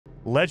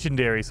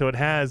legendary. So it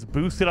has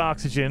boosted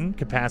oxygen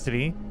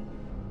capacity,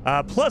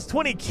 plus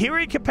 20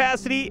 carry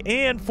capacity,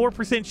 and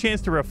 4%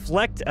 chance to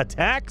reflect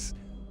attacks.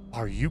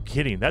 Are you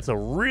kidding? That's a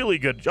really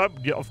good job.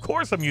 Yeah, of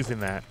course I'm using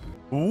that.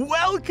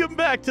 Welcome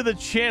back to the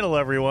channel,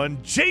 everyone.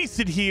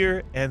 Jason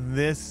here, and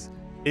this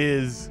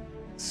is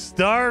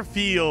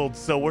Starfield.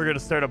 So we're going to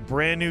start a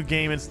brand new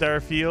game in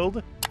Starfield.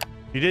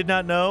 If you did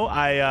not know,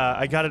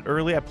 I got it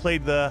early. I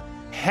played the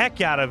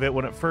heck out of it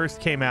when it first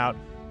came out,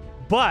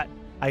 but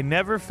I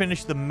never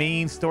finished the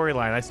main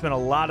storyline. I spent a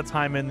lot of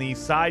time in the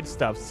side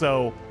stuff.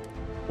 So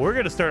we're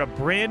going to start a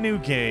brand new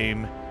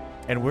game,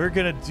 and we're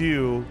going to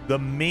do the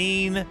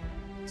main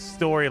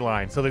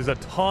storyline. So there's a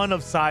ton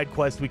of side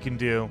quests we can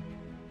do.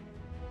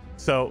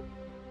 So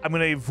I'm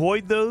going to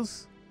avoid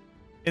those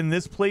in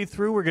this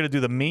playthrough. We're going to do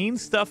the main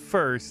stuff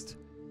first.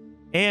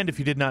 And if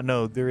you did not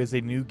know, there is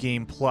a new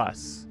game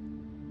plus.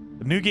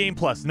 The new game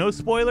plus. No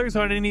spoilers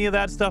on any of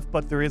that stuff,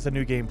 but there is a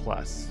new game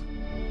plus.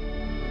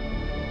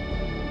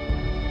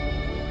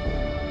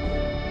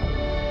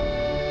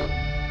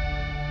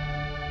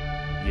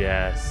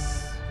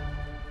 Yes.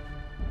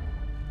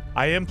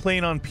 I am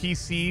playing on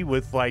PC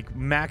with like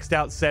maxed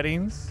out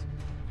settings,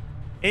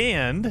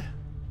 and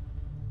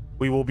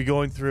we will be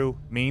going through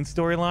main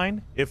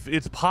storyline. If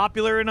it's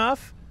popular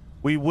enough,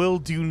 we will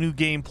do new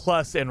game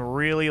plus and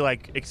really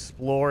like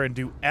explore and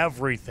do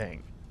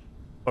everything.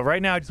 But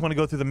right now I just want to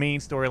go through the main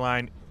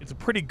storyline. It's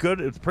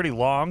pretty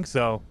long,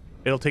 so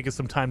it'll take us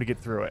some time to get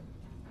through it.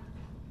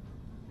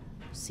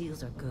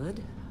 Seals are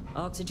good.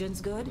 Oxygen's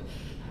good.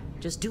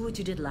 Just do what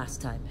you did last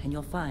time and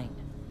you're fine.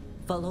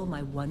 Follow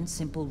my one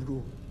simple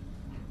rule.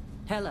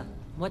 Hella,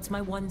 what's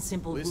my one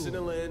simple rule? Listen to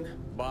Lynn.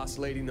 Boss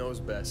lady knows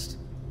best.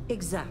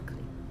 Exactly.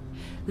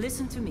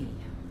 Listen to me.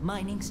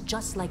 Mining's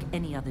just like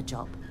any other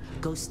job.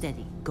 Go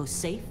steady, go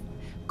safe,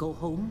 go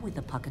home with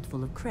a pocket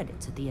full of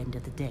credits at the end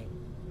of the day.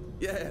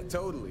 Yeah,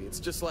 totally. It's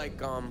just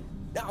like,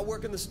 I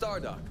work in the Star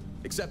Dock.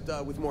 Except,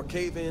 with more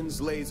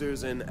cave-ins,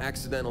 lasers, and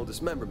accidental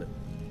dismemberment.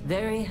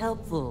 Very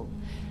helpful.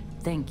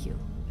 Thank you.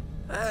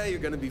 You're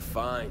gonna be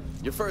fine.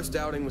 Your first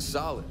outing was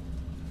solid.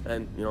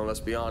 And, you know, let's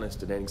be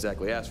honest, it ain't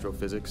exactly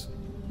astrophysics.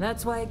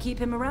 That's why I keep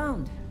him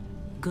around.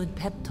 Good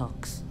pep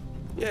talks.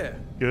 Yeah.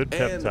 Good pep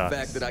talks. And the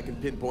fact that I can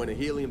pinpoint a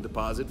helium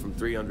deposit from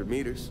 300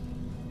 meters.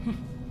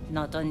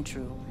 Not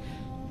untrue.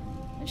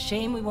 A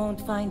shame we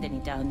won't find any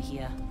down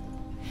here.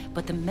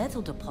 But the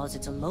metal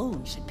deposits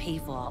alone should pay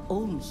for our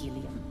own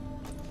helium.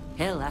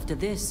 Hell, after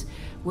this,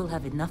 we'll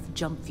have enough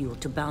jump fuel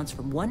to bounce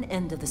from one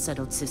end of the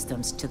settled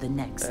systems to the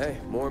next. Hey,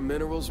 more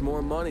minerals,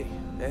 more money.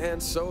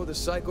 And so the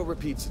cycle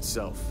repeats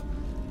itself.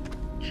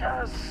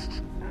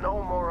 Just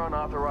no more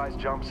unauthorized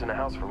jumps in the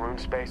house for rune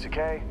space,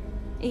 okay?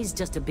 He's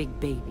just a big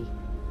baby.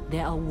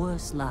 There are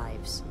worse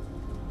lives.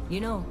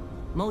 You know,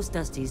 most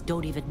Dusties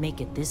don't even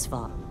make it this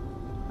far.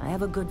 I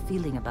have a good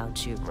feeling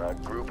about you.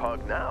 Group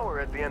hug now or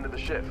at the end of the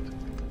shift?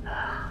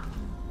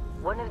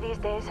 One of these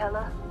days,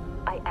 Hella,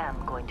 I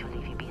am going to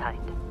leave you behind.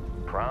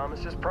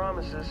 Promises,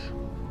 promises.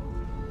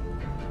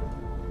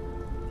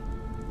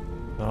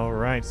 All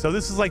right. So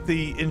this is like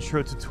the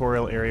intro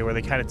tutorial area where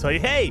they kind of tell you,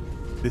 hey,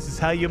 this is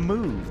how you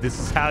move. This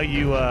is how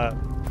you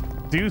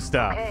do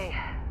stuff. Okay,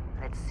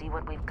 let's see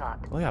what we've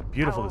got. Look how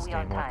beautiful How this are we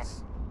on game time?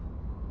 looks.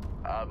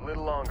 A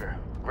little longer.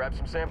 Grab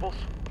some samples?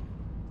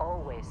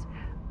 Always.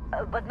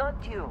 But not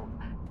you.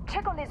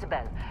 Check on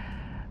Isabel.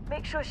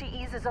 Make sure she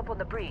eases up on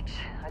the breach.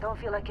 I don't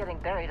feel like getting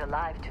buried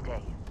alive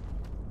today.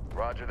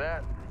 Roger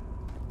that.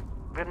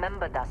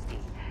 Remember, Dusty,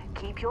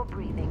 keep your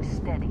breathing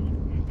steady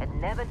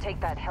and never take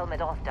that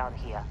helmet off down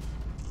here.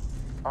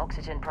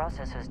 Oxygen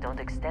processors don't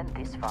extend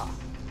this far.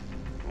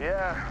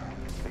 Yeah,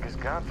 because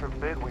God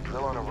forbid we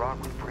drill on a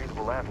rock with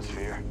breathable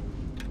atmosphere.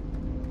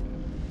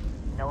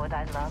 Know what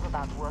I love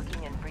about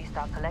working in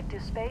Freestock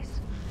Collective space?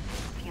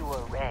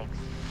 Fewer regs.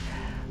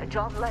 A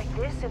job like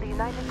this in the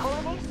United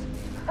Colonies?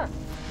 Huh.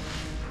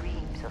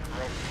 Reams of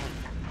red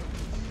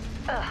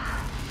tape. Ugh.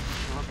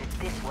 Look at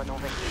this one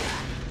over here.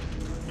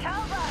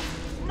 Calvert!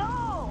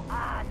 No!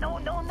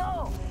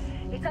 No.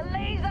 It's a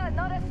laser,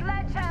 not a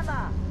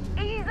sledgehammer.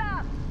 Ease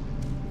up!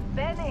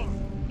 Benning,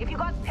 if you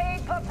got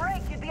paid per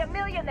break, you'd be a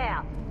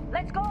millionaire.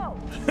 Let's go!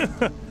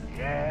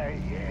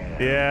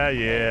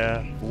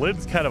 Yeah.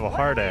 Lynn's kind of a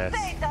hard ass.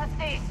 What do you say,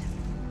 Dusty?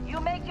 You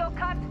make your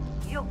cut,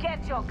 you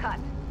get your cut.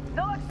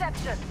 No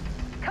exceptions.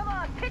 Come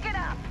on, pick it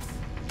up.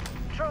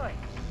 Troy,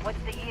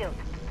 what's the yield?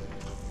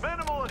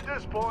 Minimal at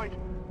this point.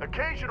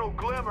 Occasional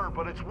glimmer,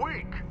 but it's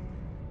weak.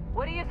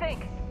 What do you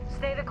think?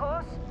 Stay the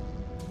course?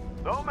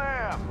 No,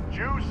 ma'am.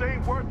 Juice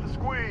ain't worth the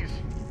squeeze.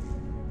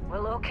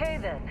 Well, okay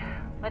then.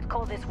 Let's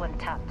call this one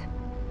tapped.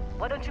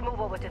 Why don't you move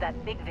over to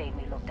that big vein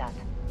we looked at?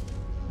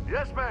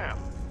 Yes, ma'am.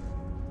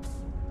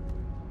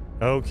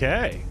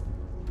 Okay.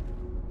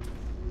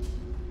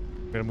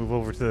 We're gonna move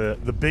over to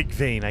the big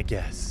vein, I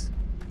guess.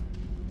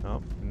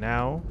 Oh,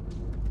 now,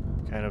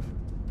 kind of.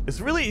 It's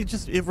really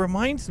it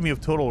reminds me of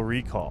Total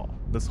Recall.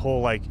 This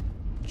whole like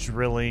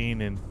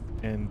drilling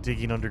and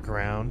digging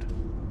underground.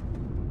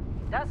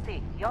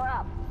 Dusty, you're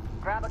up.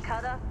 Grab a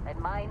cutter and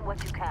mine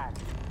what you can.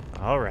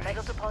 All right.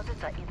 Metal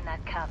deposits are in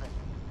that cavern.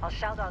 I'll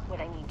shout out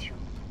when I need you.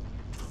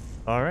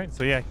 All right,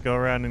 so yeah, go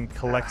around and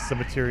collect some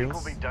Think materials.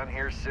 we'll be done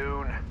here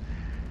soon.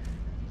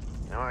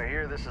 You know, I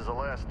hear this is the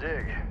last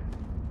dig.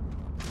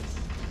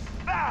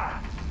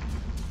 Ah!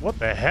 What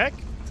the heck?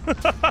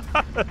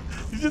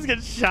 You just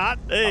get shot?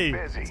 Hey,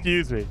 busy.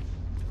 excuse me.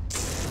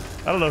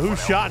 I don't know who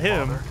shot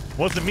him. bother?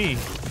 Wasn't me.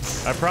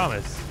 I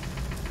promise.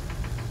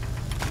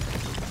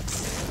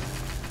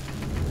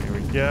 Here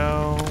we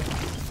go.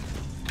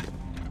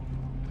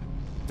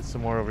 Get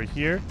some more over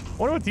here. I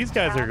wonder what these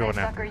guys are going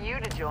How after. sucker you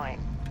to join?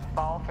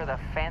 Fall for the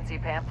fancy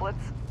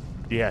pamphlets?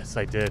 Yes,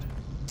 I did.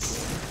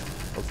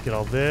 Let's get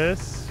all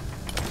this.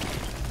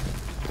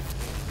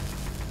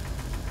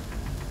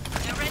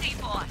 They're ready,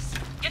 boss.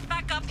 Get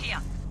back up here.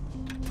 Got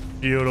a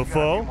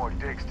Beautiful. few more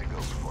digs to go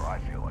before I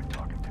feel like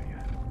talking to you.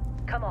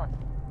 Come on.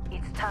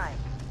 It's time.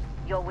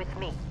 You're with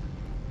me.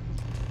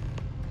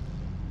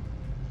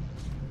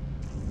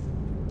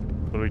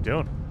 What are we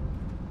doing?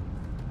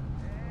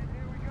 And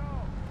here we go.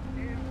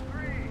 In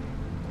 3,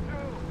 2,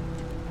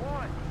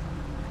 1.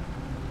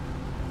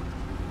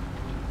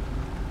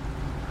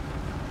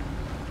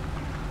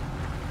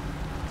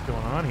 What's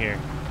going on here?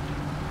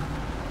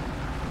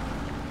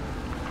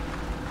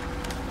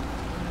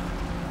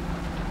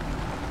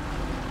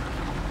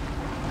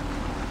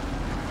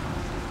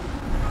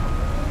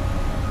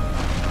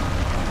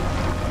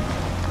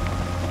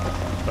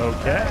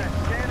 Okay.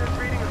 Scanner's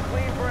reading a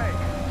clean break.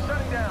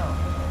 Shutting down.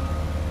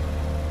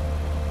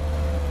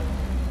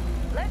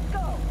 Let's go.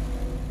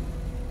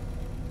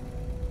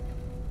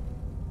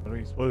 What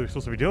are we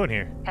supposed to be doing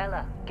here?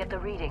 Ella, get the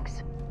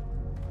readings.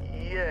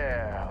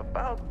 Yeah,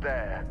 about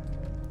that.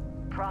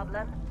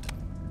 Problem?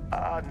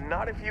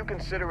 Not if you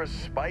consider a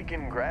spike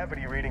in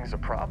gravity readings a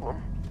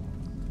problem.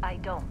 I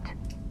don't.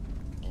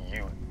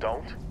 You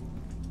don't?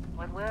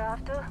 What we're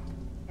after,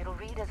 it'll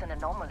read as an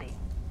anomaly.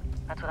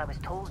 That's what I was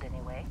told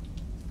anyway.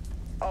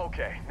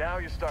 Okay, now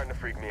you're starting to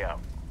freak me out.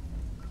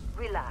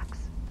 Relax.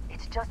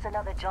 It's just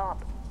another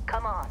job.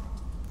 Come on.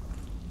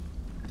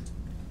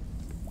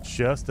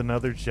 Just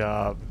another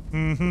job.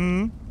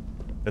 Mm-hmm.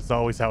 That's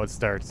always how it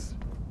starts.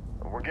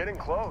 We're getting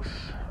close,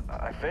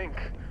 I think.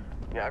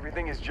 Yeah,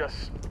 everything is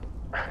just...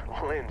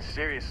 Lynn,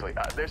 seriously,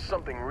 there's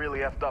something really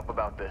effed up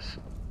about this.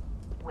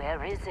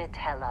 Where is it,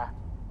 Hella?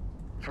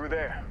 Through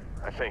there,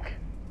 I think.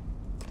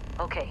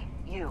 Okay,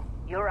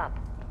 you're up.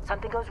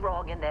 Something goes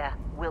wrong in there,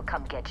 we'll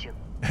come get you.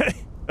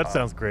 That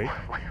sounds great.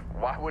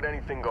 Why would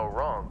anything go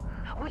wrong?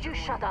 Would you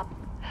shut up?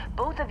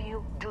 Both of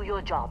you do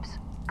your jobs.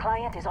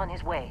 Client is on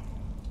his way.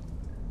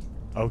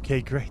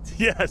 Okay, great.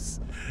 Yes.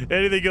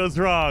 Anything goes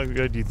wrong.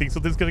 Do you think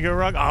something's going to go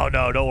wrong? Oh,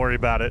 no, don't worry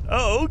about it.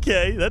 Oh,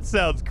 okay. That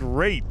sounds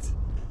great.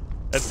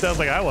 That sounds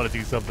like I want to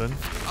do something.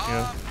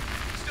 Yeah.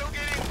 Still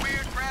getting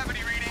weird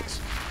gravity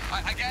readings.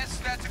 I guess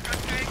that's a good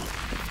thing.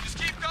 Just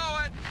keep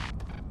going.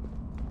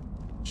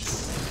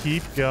 Just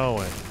keep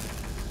going.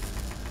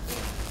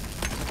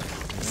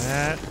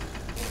 That.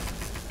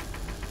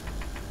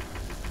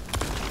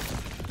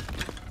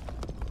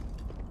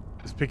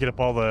 Just picking up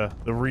all the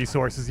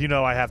resources. You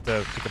know I have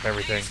to pick up Do you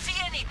everything.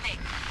 see anything?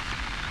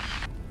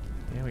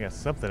 Yeah, we got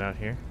something out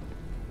here.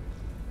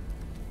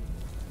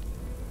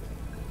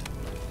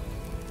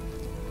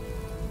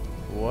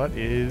 What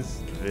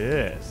is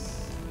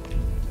this?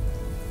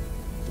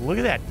 Look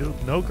at that.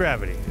 No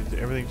gravity.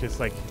 Everything's just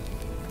like...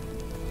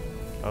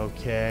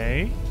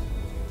 Okay.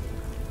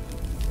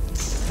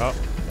 Oh,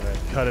 gotta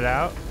cut it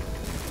out.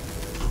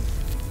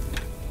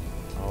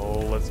 Oh,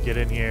 let's get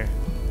in here.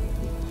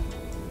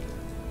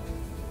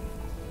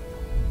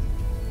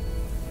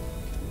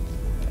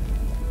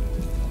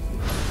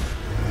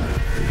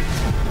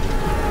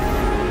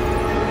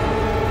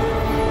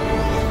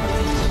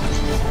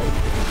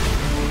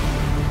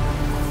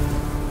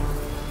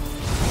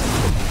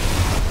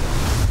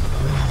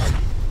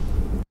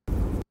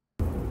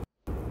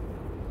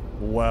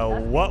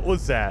 Well, what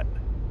was that?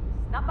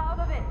 Snap out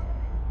of it.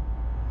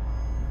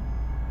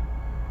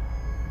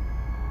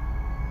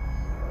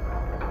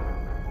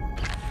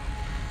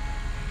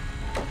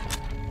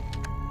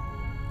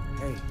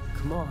 Hey,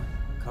 come on.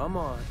 Come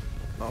on.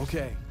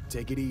 Okay,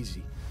 take it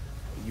easy.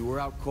 You were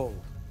out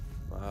cold.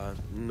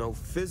 No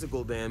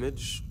physical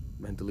damage.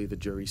 Mentally, the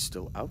jury's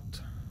still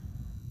out.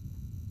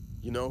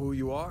 You know who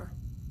you are?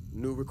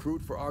 New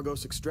recruit for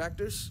Argos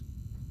Extractors?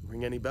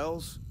 Ring any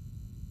bells?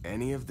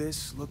 Any of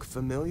this look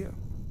familiar?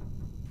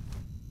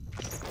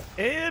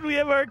 And we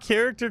have our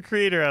character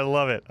creator. I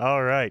love it.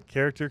 All right,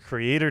 character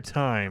creator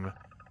time.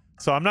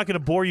 So I'm not going to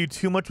bore you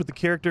too much with the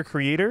character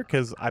creator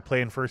because I play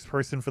in first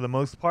person for the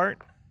most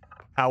part.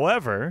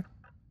 However,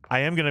 I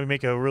am going to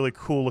make a really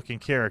cool looking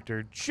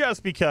character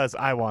just because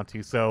I want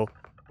to. So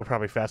we'll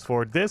probably fast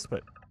forward this,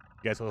 but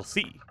you guys will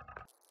see.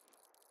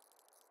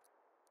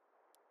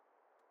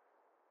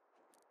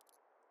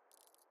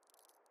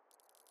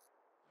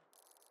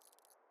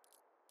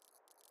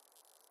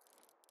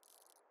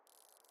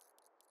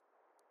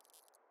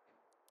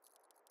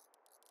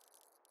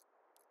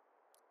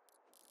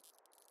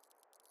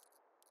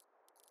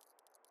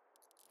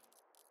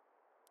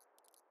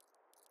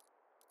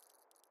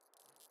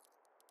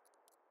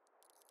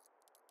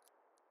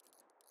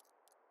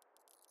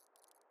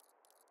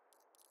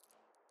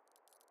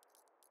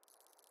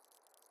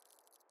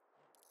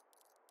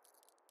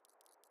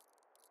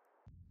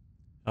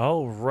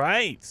 All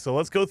right, so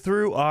let's go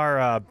through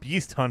our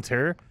Beast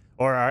Hunter,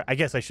 or I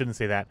guess I shouldn't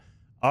say that,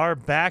 our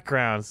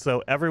background.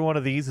 So every one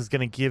of these is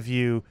going to give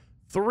you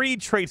 3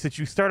 traits that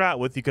you start out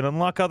with. You can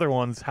unlock other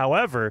ones.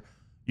 However,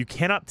 you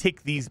cannot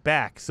take these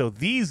back. So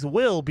these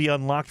will be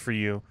unlocked for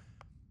you.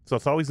 So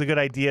it's always a good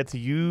idea to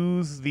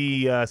use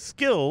the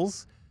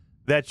skills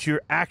that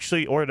you're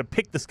actually, or to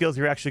pick the skills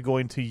you're actually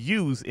going to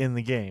use in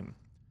the game.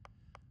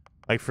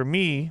 Like for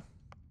me,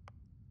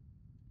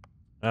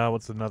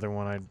 what's another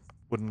one I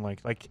wouldn't like?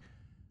 Like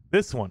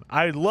this one.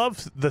 I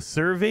love the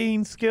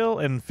surveying skill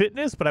and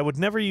fitness, but I would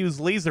never use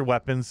laser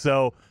weapons.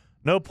 So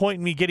no point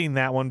in me getting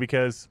that one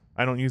because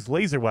I don't use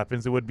laser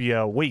weapons. It would be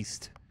a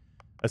waste,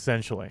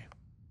 essentially.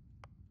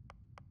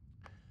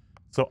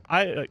 So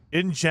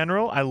in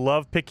general, I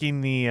love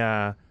picking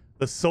the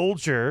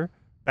soldier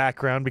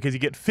background because you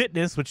get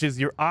fitness, which is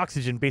your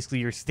oxygen, basically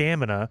your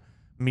stamina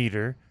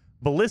meter.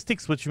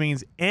 Ballistics, which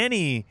means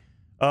any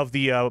of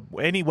the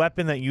any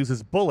weapon that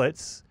uses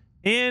bullets,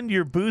 and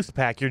your boost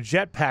pack, your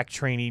jetpack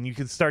training. You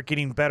can start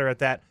getting better at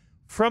that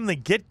from the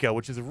get-go,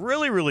 which is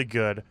really, really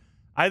good.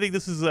 I think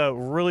this is a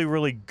really,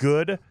 really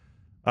good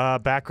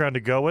background to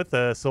go with,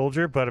 a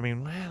soldier. But, I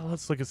mean,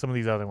 let's look at some of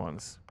these other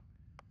ones.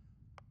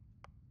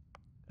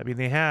 I mean,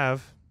 they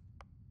have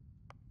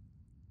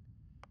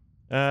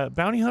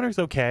bounty hunter's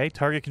okay.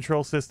 Target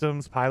control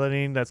systems,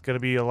 piloting, that's going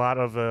to be a lot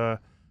of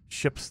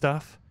ship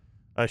stuff.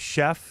 A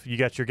chef, you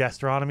got your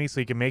gastronomy, so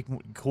you can make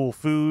cool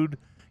food.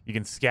 You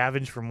can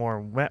scavenge for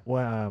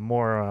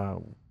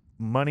more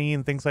money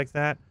and things like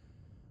that.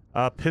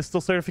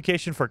 Pistol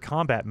certification for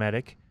combat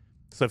medic.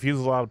 So if you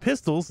use a lot of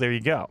pistols, there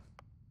you go.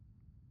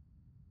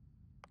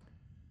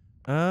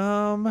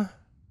 I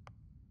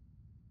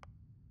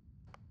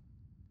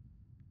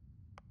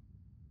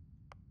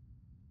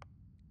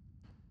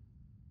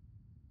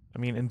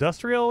mean,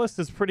 industrialist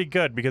is pretty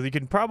good because you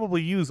can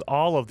probably use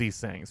all of these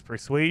things.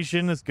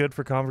 Persuasion is good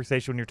for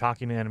conversation when you're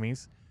talking to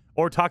enemies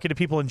or talking to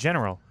people in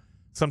general.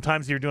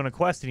 Sometimes you're doing a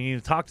quest and you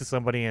need to talk to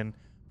somebody and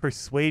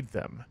persuade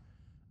them.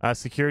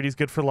 Security is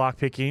good for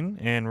lockpicking,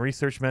 and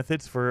research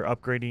methods for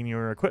upgrading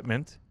your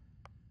equipment.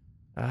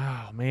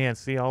 Oh, man,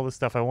 see all the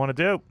stuff I want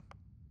to do.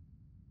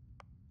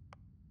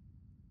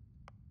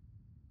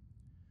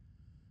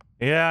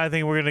 Yeah, I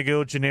think we're going to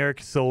go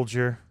generic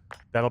soldier.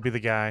 That'll be the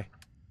guy.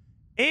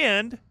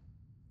 And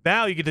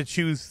now you get to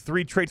choose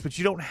 3 traits, but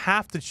you don't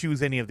have to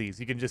choose any of these.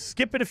 You can just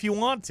skip it if you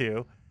want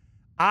to.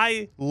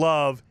 I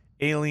love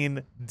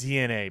alien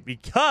DNA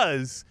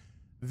because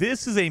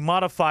this is a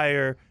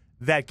modifier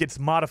that gets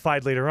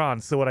modified later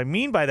on. So what I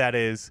mean by that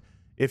is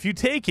if you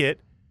take it,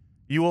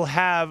 you will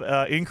have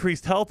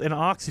increased health and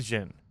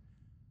oxygen,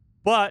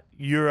 but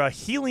your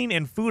healing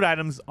and food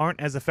items aren't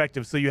as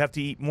effective. So you have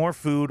to eat more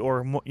food,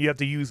 or you have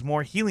to use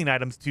more healing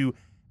items to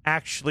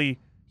actually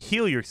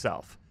heal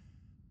yourself.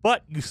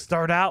 But you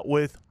start out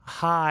with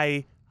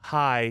high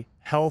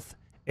health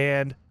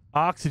and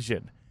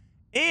oxygen.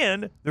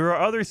 And there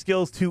are other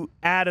skills to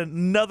add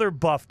another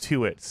buff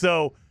to it.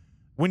 So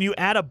when you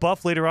add a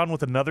buff later on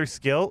with another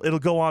skill, it'll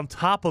go on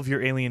top of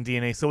your alien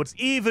DNA. So it's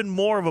even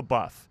more of a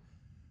buff.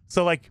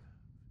 So like,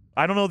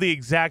 I don't know the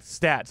exact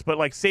stats, but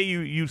like say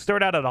you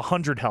start out at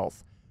 100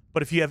 health.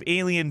 But if you have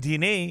alien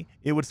DNA,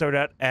 it would start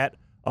out at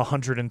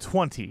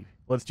 120.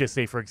 Let's just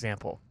say, for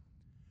example.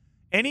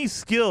 Any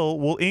skill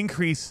will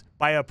increase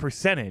by a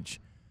percentage.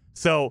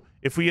 So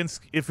if we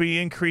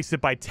increase it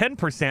by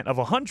 10% of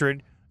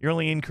 100, you're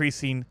only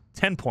increasing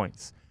 10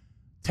 points.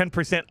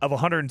 10% of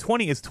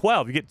 120 is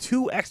 12. You get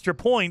 2 extra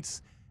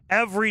points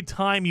every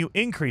time you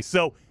increase.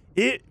 So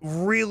it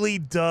really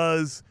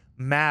does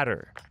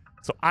matter.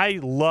 So I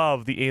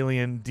love the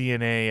alien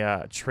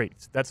DNA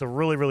traits. That's a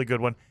really, really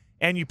good one.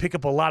 And you pick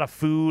up a lot of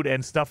food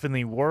and stuff in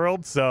the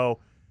world, so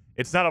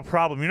it's not a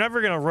problem. You're never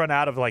going to run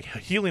out of like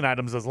healing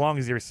items as long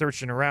as you're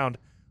searching around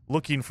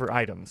looking for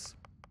items.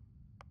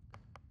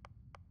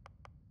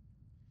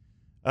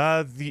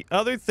 The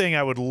other thing I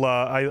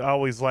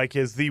always like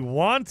is the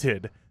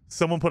wanted.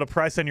 Someone put a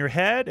price on your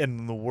head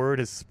and the word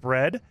is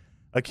spread.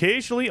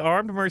 Occasionally,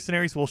 armed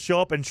mercenaries will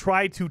show up and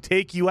try to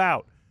take you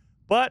out.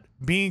 But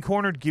being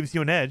cornered gives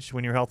you an edge.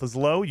 When your health is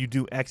low, you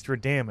do extra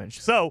damage.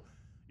 So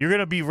you're going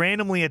to be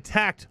randomly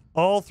attacked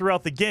all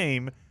throughout the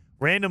game.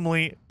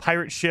 Randomly,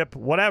 pirate ship,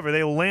 whatever,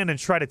 they will land and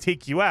try to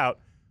take you out.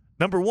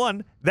 Number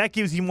 1, that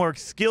gives you more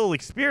skill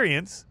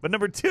experience. But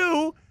number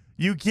 2,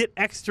 you get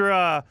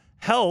extra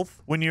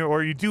health when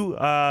you do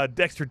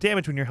extra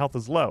damage when your health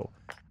is low.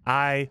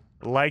 I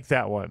like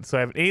that one. So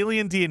I have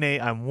alien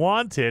DNA, I'm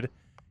wanted,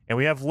 and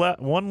we have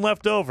one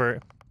left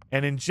over.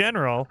 And in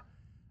general,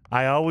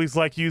 I always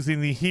like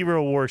using the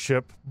hero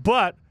worship,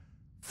 but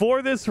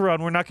for this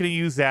run, we're not going to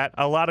use that.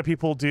 A lot of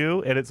people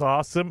do, and it's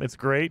awesome. It's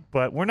great,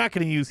 but we're not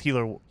going to use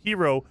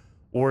hero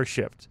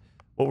worshipped.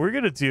 What we're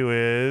going to do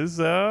is,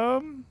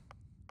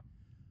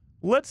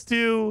 let's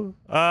do,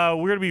 we're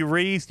going to be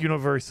raised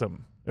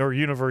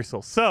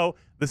universal. So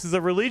this is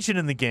a religion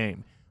in the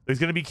game. There's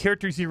going to be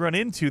characters you run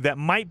into that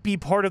might be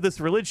part of this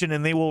religion,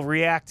 and they will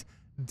react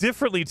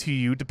differently to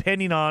you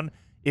depending on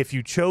if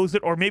you chose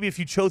it, or maybe if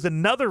you chose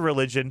another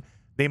religion,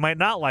 They might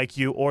not like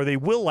you, or they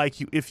will like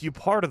you if you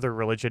part of their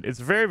religion. It's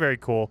very, very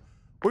cool.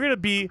 We're going to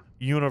be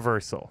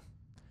universal.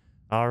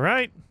 All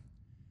right.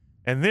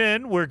 And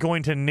then we're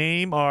going to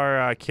name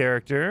our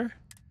character.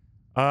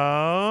 You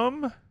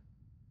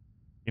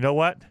know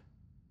what?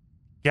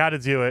 Gotta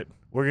do it.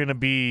 We're going to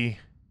be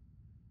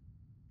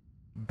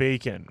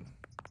Bacon.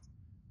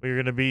 We're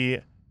going to be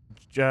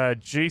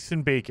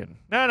Jason Bacon.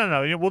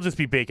 No. We'll just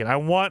be Bacon. I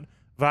want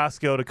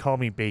Vasco to call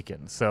me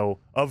Bacon. So,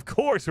 of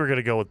course, we're going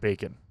to go with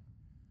Bacon.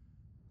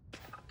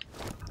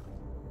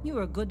 You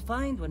were a good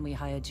find when we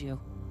hired you.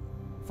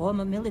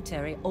 Former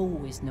military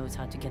always knows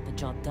how to get the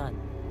job done.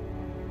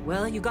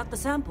 Well, you got the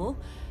sample.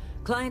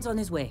 Client's on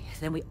his way.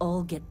 Then we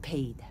all get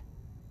paid.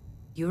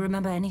 You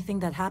remember anything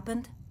that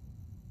happened?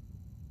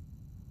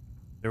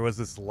 There was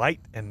this light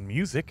and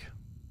music.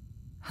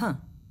 Huh.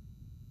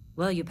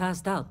 Well, you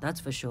passed out, that's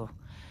for sure.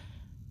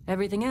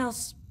 Everything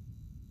else,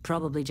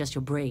 probably just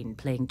your brain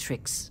playing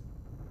tricks.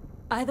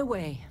 Either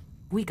way,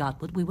 we got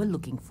what we were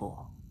looking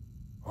for.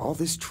 All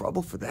this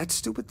trouble for that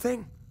stupid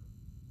thing?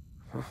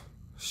 Huh.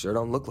 Sure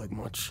don't look like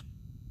much.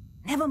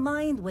 Never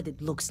mind what it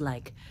looks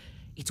like.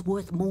 It's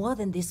worth more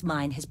than this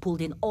mine has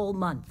pulled in all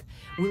month.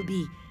 We'll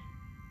be...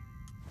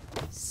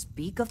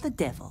 Speak of the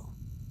devil.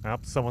 Oh,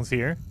 someone's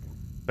here.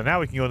 So now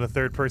we can go in the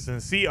third person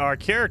and see our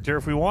character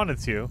if we wanted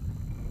to.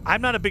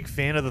 I'm not a big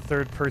fan of the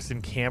third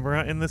person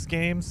camera in this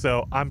game,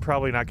 so I'm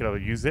probably not going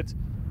to use it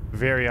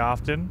very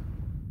often.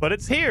 But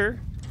it's here.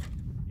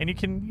 And you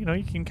can,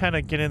 you can kind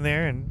of get in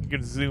there and you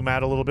can zoom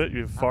out a little bit.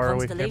 You're far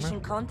away from camera.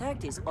 Constellation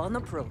contact is on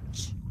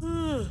approach.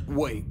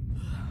 Wait,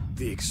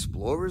 the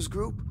Explorers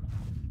group?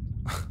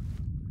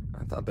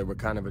 I thought they were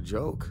kind of a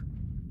joke.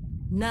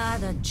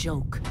 Not a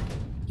joke.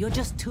 You're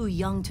just too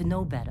young to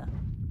know better.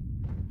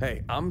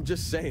 Hey, I'm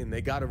just saying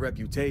they got a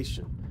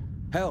reputation.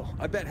 Hell,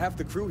 I bet half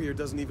the crew here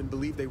doesn't even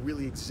believe they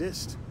really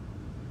exist.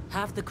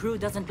 Half the crew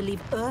doesn't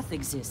believe Earth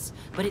exists,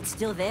 but it's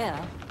still there.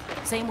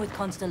 Same with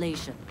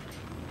Constellation.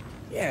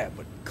 Yeah,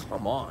 but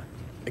come on.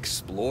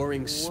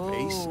 Exploring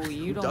space?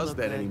 Who does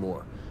that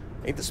anymore?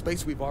 Ain't the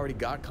space we've already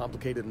got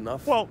complicated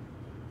enough? Well,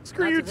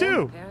 screw you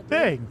too.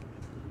 Dang.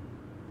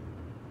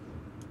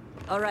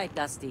 All right,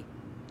 Dusty.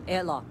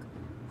 Airlock.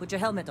 Put your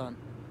helmet on.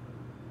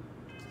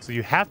 So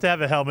you have to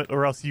have a helmet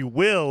or else you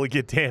will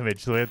get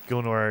damaged. So we have to go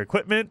into our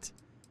equipment,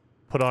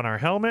 put on our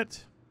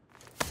helmet.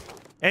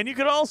 And you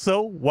can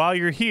also, while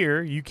you're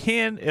here, you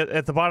can,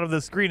 at the bottom of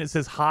the screen, it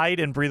says hide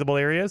in breathable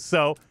areas.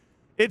 So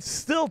it's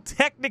still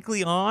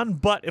technically on,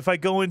 but if I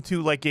go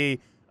into like a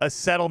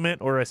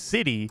settlement or a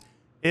city,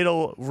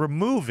 it'll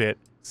remove it.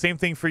 Same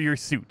thing for your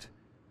suit,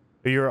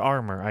 or your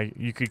armor.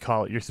 You could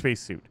call it your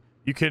spacesuit.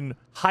 You can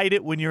hide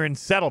it when you're in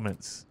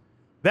settlements.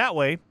 That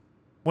way,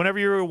 whenever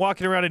you're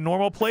walking around a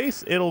normal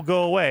place, it'll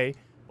go away.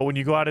 But when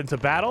you go out into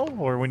battle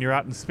or when you're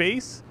out in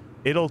space,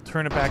 it'll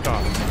turn it back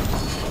on.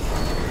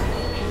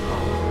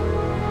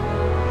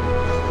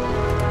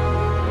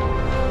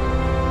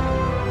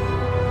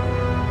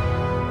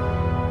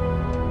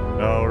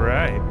 All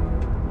right.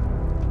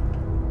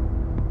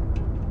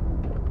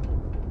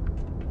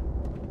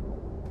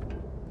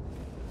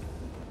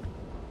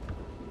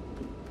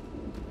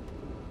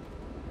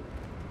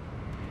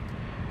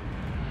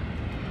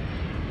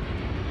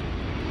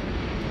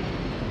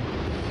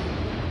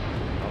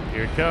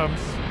 Here it comes.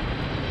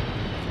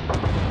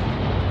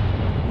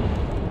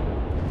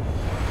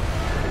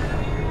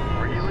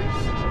 Really?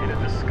 In a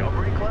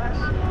Discovery class?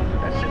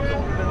 That ship's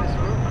older than this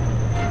room.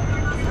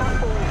 It's not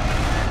old.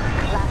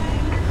 It's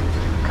classic.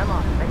 Come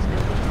on, let's do it.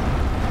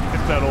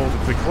 It's not old,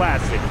 it's a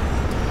classic.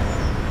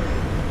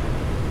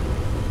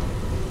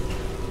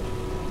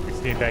 We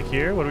staying back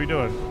here? What are we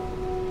doing?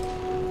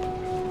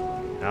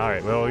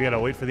 Alright, well, we gotta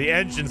wait for the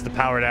engines to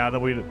power down,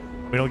 then we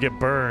don't get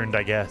burned,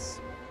 I guess.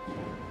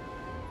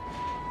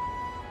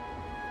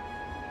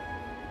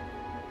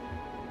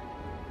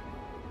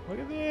 Look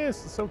at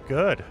this, it's so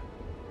good.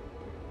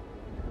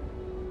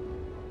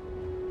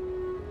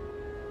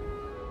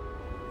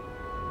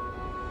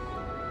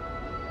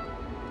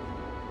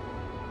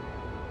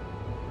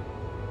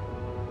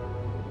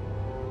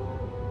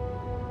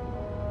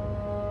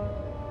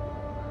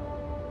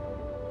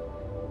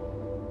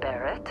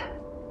 Barrett?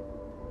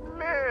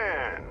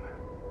 Man!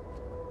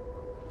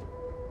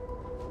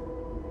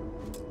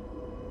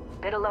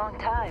 Been a long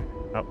time.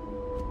 Oh.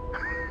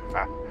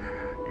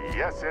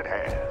 Yes, it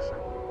has.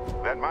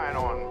 That mine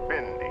on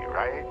Bendy,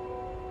 right?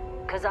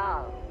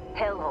 Kazal,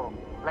 hellhole,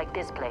 like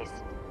this place.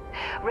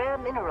 Rare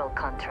mineral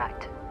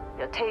contract.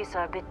 Your tastes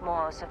are a bit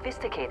more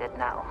sophisticated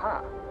now,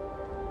 huh?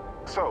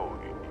 So,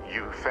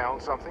 you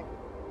found something?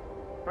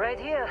 Right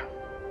here.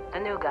 The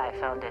new guy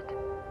found it.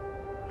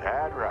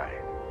 That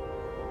right.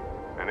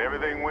 And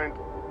everything went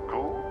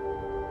cool?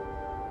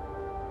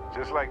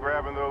 Just like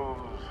grabbing those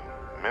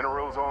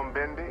minerals on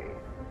Bendy?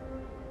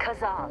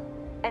 Kazal.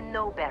 And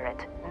no,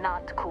 Barrett,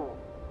 not cool.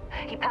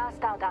 He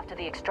passed out after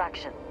the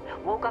extraction.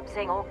 Woke up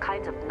saying all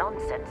kinds of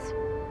nonsense.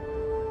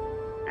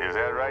 Is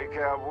that right,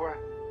 cowboy?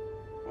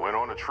 Went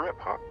on a trip,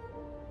 huh?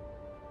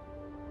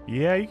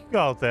 Yeah, you can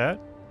call it that.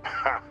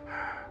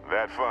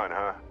 That fun,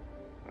 huh?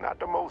 Not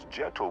the most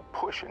gentle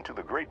push into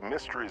the great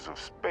mysteries of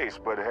space,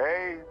 but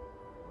hey,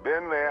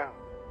 been there.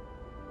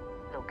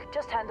 Look,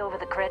 just hand over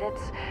the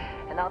credits,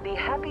 and I'll be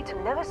happy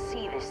to never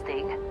see this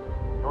thing,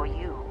 or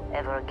you,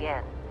 ever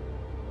again.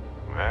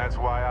 That's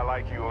why I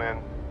like you,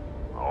 Lynn.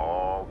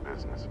 All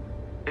business.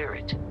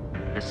 Barrett,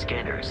 the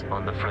scanners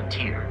on the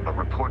frontier are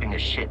reporting a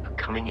ship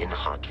coming in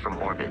hot from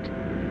orbit.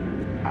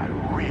 I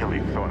really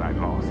thought I'd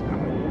lost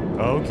them.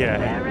 Okay.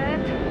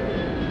 Barrett?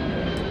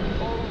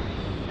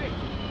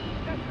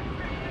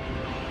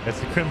 That's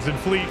the Crimson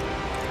Fleet.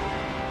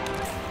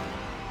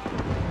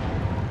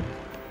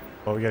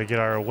 Well, we gotta get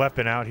our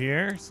weapon out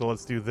here, so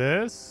let's do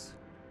this.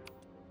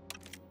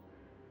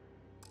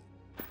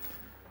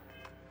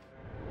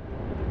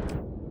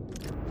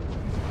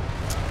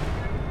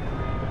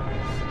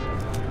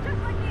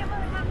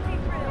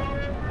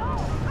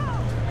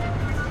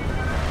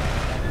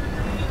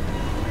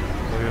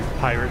 Look at this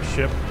pirate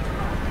ship.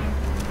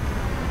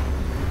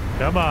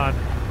 Come on.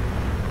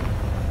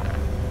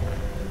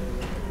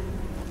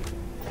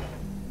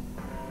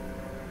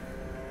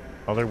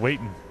 Oh, they're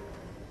waiting.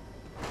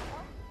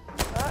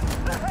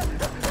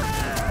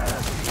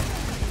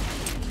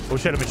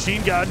 Wish I had a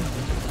machine gun.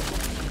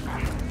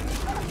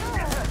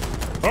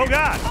 Oh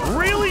God,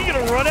 really? You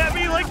gonna run at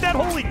me like that?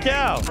 Holy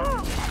cow.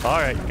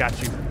 All right,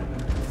 got you.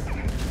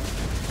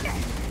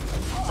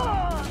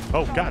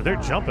 Oh God, they're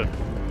jumping.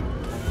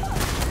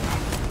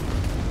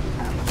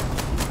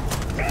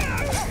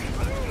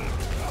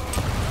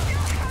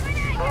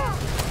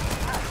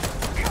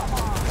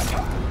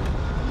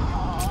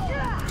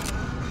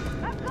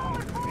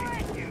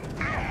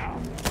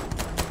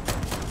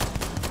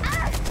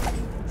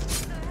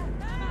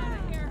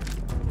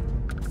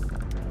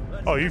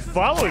 Oh, you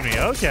following me?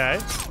 Okay.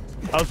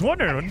 I was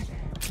wondering.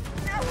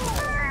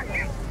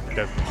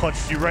 Just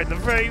punched you right in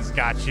the face.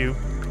 Got you.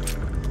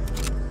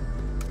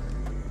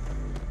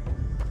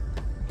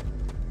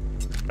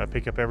 Gotta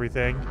pick up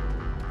everything.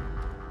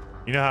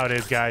 You know how it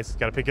is, guys.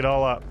 Gotta pick it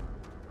all up.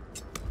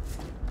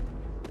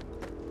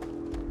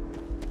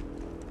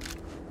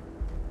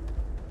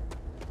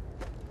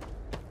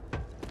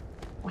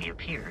 We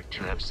appear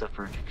to have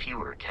suffered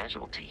fewer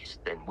casualties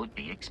than would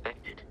be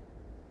expected.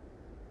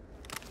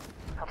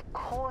 Of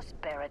course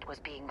Barrett was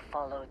being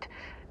followed.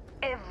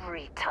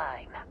 Every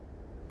time.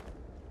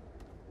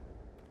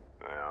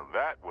 Now,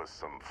 that was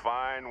some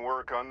fine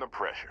work under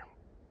pressure.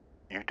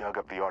 You dug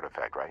up the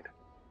artifact, right?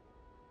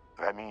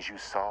 That means you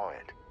saw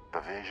it.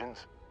 The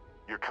visions?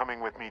 You're coming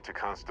with me to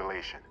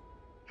Constellation.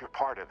 You're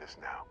part of this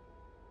now.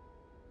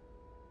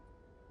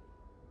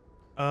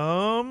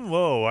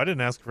 Whoa, I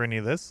didn't ask for any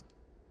of this.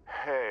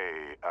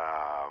 Hey,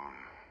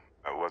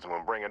 I wasn't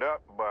gonna bring it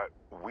up, but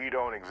we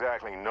don't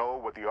exactly know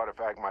what the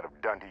artifact might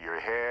have done to your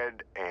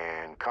head,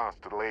 and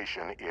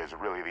Constellation is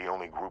really the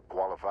only group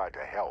qualified to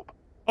help.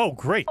 Oh,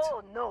 great.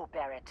 Oh no,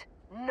 Barrett.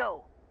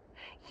 No.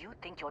 You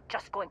think you're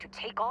just going to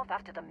take off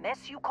after the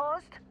mess you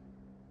caused?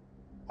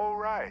 All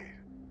right.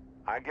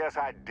 I guess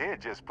I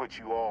did just put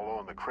you all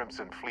on the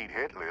Crimson Fleet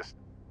hit list.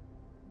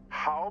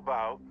 How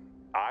about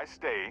I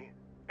stay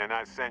and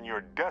I send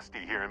your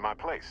Dusty here in my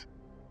place?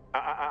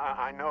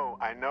 I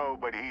know,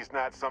 but he's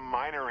not some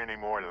miner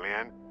anymore,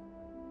 Lynn.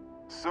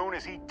 Soon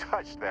as he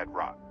touched that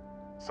rock,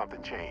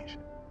 something changed.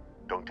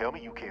 Don't tell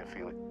me you can't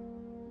feel it.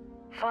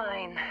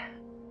 Fine.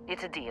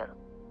 It's a deal.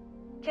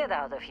 Get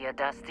out of here,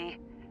 Dusty.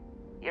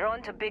 You're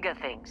on to bigger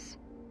things.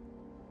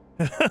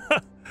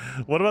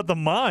 What about the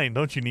mine?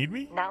 Don't you need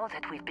me? Now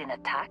that we've been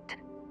attacked,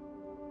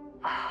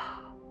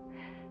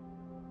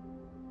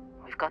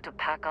 we've got to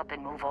pack up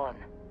and move on.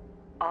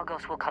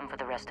 Argos will come for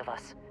the rest of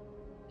us.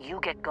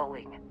 You get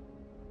going.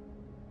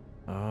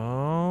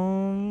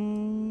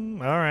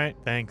 All right,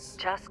 thanks.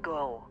 Just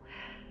go.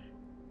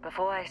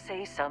 Before I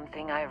say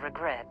something I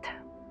regret.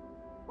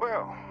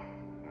 Well,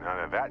 now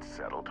that that's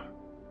settled.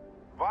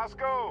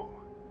 Vasco,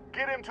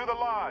 get him to the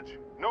lodge.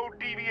 No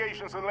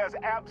deviations unless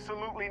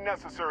absolutely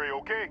necessary,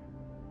 okay?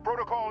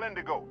 Protocol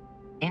Indigo.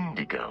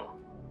 Indigo.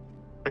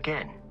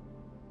 Again.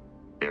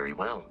 Very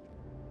well.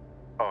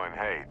 Oh, and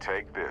hey,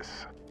 take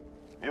this.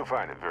 You'll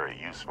find it very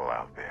useful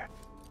out there.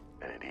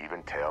 And it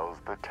even tells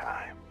the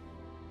time.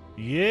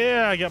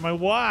 Yeah, I got my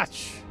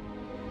watch.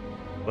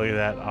 Look at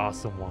that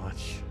awesome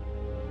watch.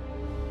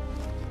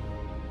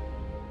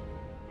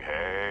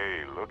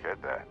 Hey, look at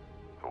that.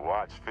 The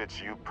watch fits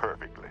you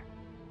perfectly.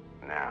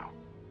 Now,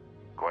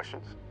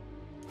 questions?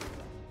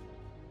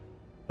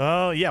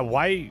 Oh, yeah,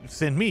 why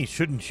send me?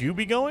 Shouldn't you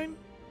be going?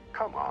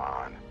 Come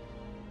on.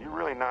 You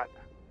really not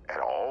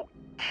at all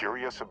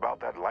curious about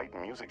that light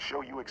and music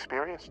show you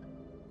experienced?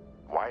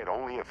 Why it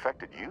only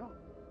affected you?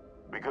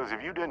 Because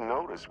if you didn't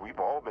notice, we've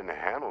all been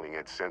handling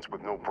it since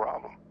with no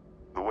problem.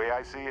 The way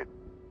I see it,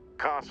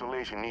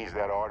 Constellation needs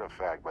that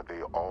artifact, but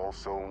they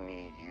also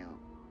need you.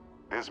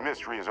 This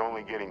mystery is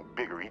only getting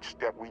bigger each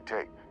step we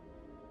take.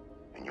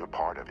 And you're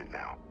part of it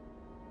now.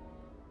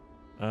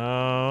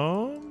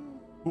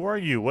 Who are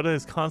you? What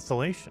is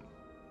Constellation?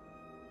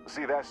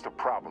 See, that's the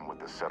problem with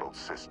the settled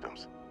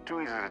systems.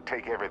 Too easy to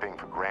take everything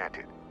for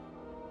granted.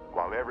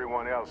 While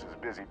everyone else is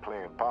busy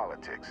playing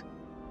politics,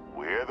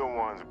 We're the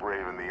ones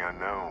braving the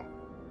unknown,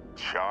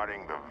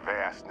 charting the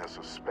vastness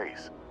of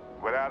space.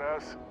 Without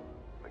us,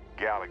 the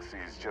galaxy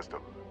is just a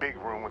big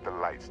room with the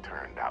lights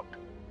turned out.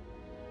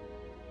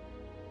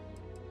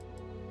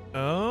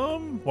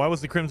 Why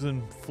was the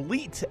Crimson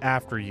Fleet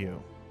after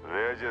you?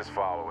 They're just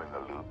following the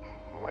loot,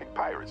 like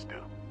pirates do.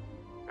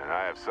 And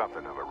I have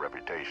something of a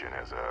reputation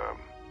as a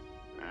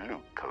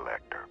loot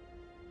collector.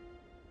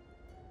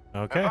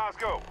 Okay. And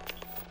Vasco,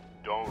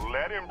 don't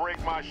let him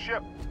break my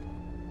ship.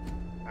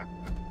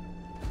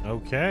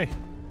 Okay.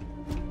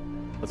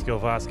 Let's go,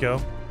 Vasco.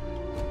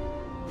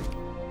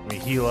 Let me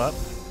heal up.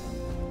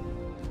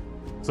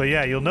 So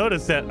yeah, you'll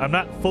notice that I'm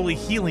not fully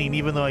healing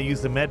even though I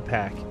use the med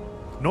pack.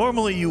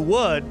 Normally you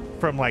would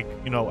from like,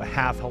 you know,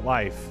 half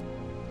life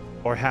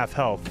or half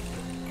health.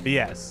 But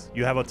yes,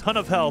 you have a ton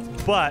of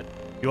health, but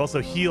you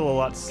also heal a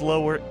lot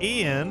slower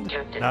and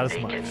Captain not as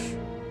Bacon,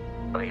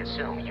 much. I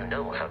assume you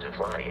know how to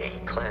fly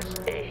a Class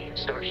A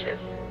starship.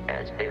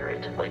 As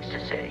Barrett likes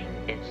to say,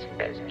 it's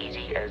as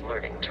easy as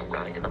learning to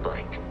ride a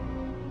bike.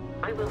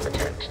 I will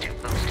attempt to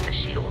boost the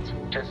shields,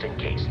 just in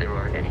case there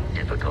are any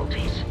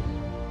difficulties.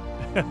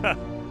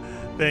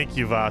 Thank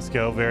you,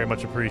 Vasco. Very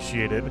much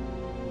appreciated.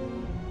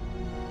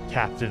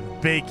 Captain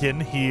Bacon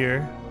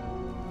here.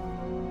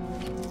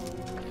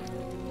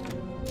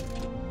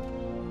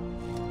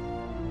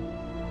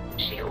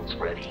 Shields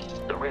ready.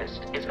 The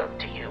rest is up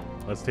to you.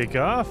 Let's take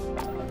off.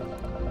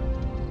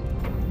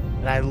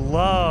 And I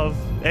love,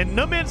 and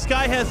No Man's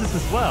Sky has this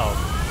as well.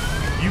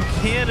 You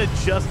can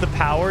adjust the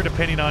power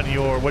depending on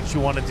what you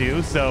want to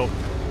do. So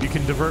you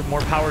can divert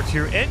more power to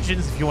your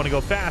engines if you want to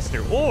go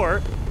faster,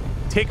 or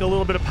take a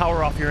little bit of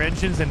power off your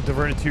engines and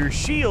divert it to your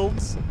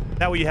shields.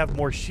 That way you have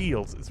more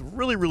shields. It's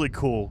really, really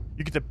cool.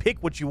 You get to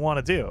pick what you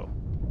want to do.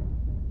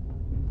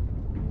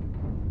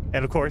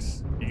 And of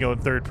course, you go in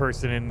third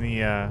person in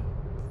the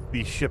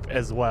ship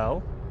as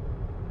well.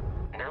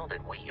 Now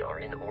that we are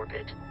in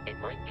orbit, it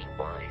might be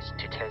wise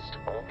to test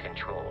all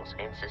controls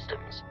and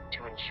systems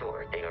to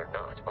ensure they are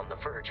not on the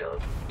verge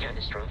of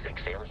catastrophic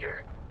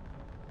failure.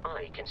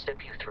 I can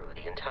step you through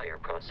the entire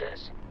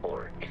process,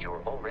 or if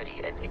you're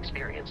already an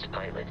experienced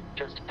pilot,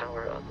 just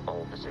power up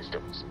all the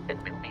systems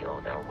and we'll be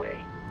on our way.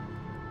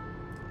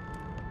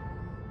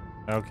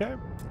 Okay.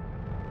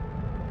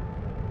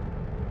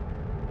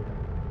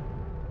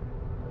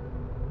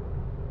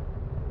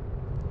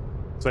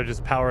 So I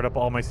just powered up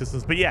all my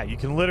systems. But yeah, you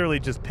can literally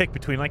just pick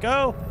between like,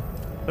 oh,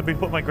 let me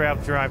put my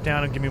grav drive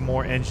down and give me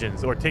more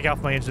engines, or take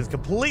off my engines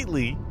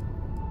completely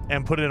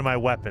and put it in my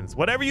weapons.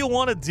 Whatever you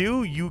want to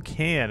do, you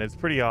can. It's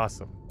pretty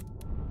awesome.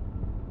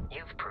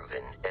 You've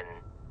proven an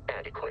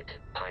adequate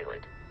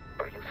pilot.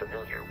 Are you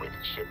familiar with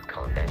ship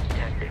combat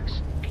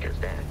tactics? Because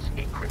that's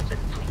a Crimson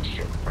Fleet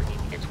ship bringing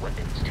its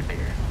weapons to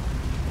bear.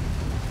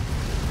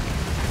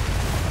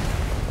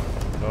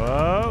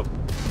 Oh.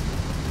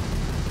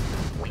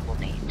 We will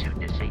need to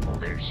disable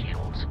their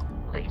shields.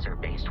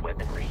 Laser-based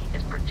weaponry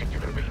is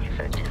particularly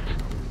effective.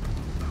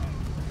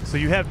 So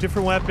you have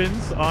different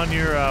weapons on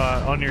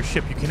your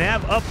ship. You can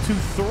have up to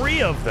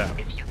 3 of them.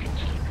 If you can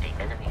keep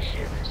the enemy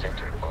ship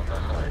centered on the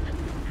HUD,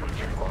 we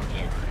can log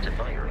in to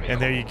fire a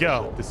And there you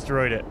go. missile.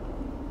 Destroyed it.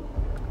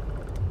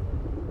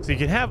 So you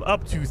can have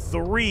up to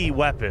 3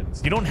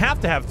 weapons. You don't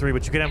have to have 3,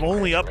 but you can have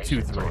only up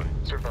to 3. Congratulations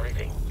on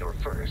surviving your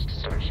first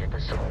Starship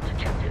assault,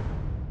 Captain.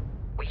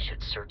 We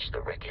should search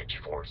the wreckage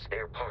for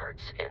spare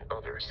parts and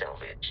other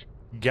salvage.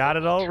 Got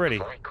it already.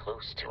 Fly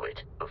close to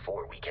it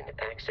before we can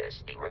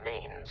access the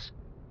remains.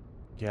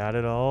 Got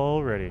it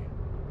already.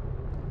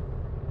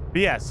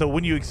 But yeah, so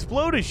when you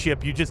explode a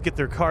ship, you just get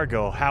their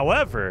cargo.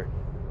 However,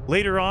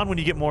 later on when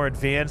you get more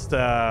advanced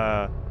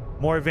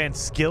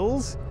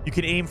skills, you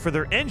can aim for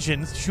their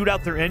engines, shoot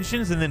out their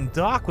engines, and then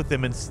dock with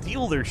them and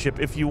steal their ship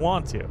if you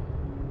want to.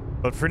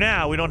 But for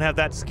now, we don't have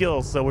that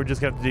skill, so we're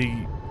just going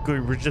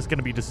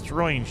to be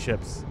destroying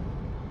ships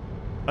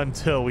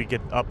until we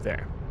get up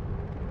there.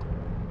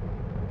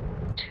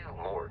 2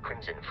 more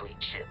Crimson Fleet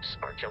ships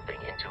are jumping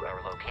into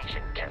our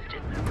location,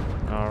 Captain.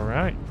 All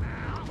right.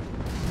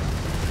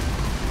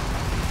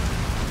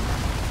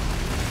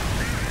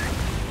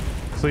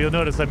 So you'll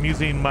notice I'm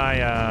using my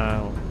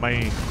my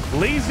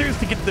lasers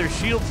to get their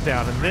shields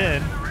down, and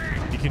then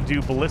you can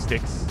do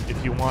ballistics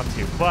if you want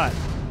to. But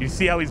you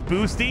see how he's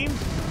boosting?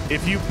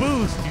 If you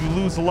boost, you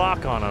lose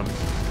lock on them,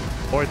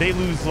 or they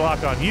lose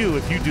lock on you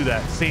if you do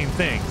that same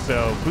thing.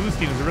 So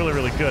boosting is really,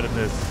 really good in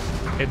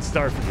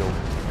Starfield.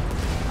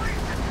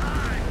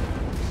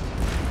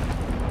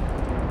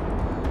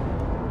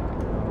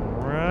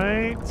 All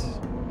right.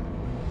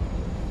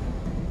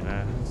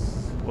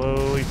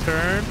 Slowly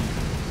turn.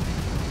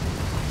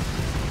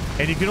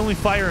 And you can only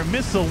fire a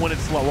missile when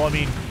it's low. Well, I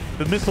mean,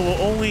 the missile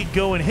will only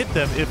go and hit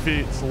them if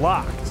it's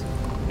locked.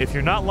 If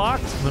you're not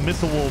locked, the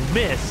missile will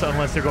miss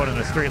unless they're going in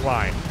a straight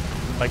line.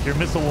 Like, your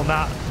missile will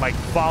not, like,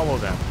 follow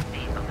them.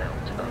 The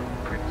amount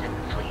of Crimson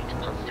Fleet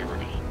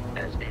hostility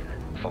has been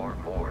far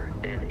more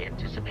than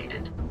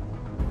anticipated.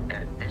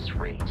 At this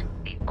rate,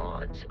 the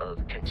odds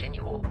of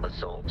continual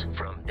assault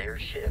from their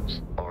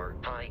ships are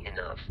high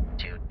enough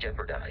to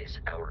jeopardize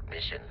our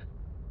mission.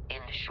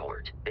 In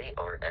short, they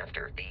are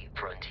after the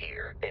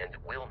frontier and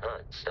will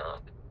not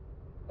stop.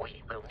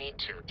 We will need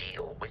to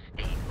deal with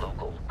the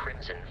local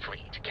Crimson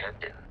Fleet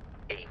captain.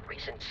 A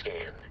recent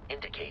scan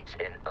indicates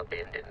an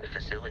abandoned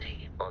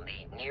facility on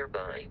the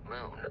nearby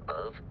moon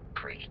of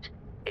Crete.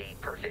 A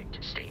perfect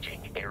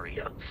staging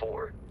area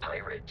for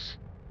pirates.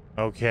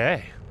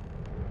 Okay.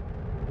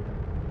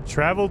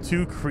 Travel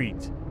to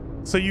Crete.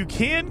 So you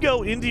can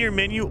go into your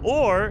menu,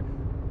 or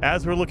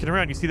as we're looking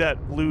around, you see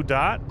that blue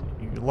dot?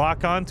 You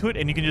lock onto it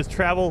and you can just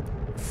travel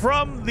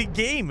from the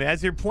game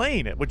as you're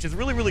playing it, which is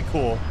really, really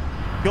cool.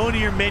 Go into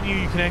your menu,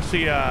 you can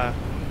actually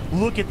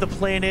look at the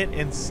planet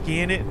and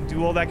scan it and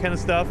do all that kind of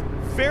stuff.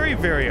 Very,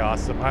 very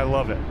awesome. I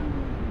love it.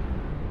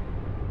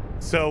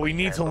 So we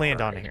need to land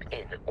on here.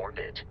 In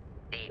orbit,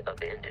 the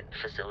abandoned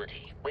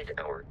facility with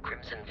our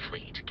Crimson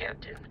Fleet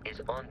captain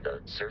is on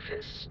the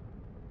surface.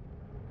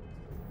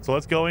 So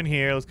let's go in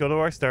here. Let's go to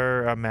our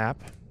star map.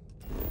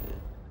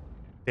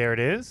 There it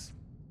is.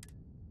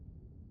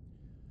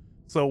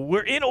 So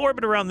we're in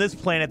orbit around this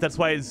planet. That's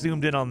why it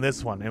zoomed in on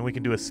this one. And we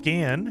can do a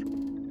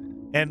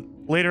scan.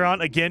 And later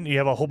on, again, you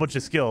have a whole bunch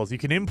of skills. You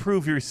can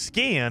improve your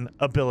scan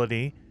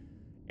ability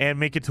and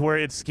make it to where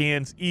it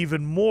scans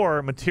even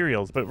more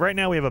materials. But right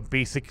now we have a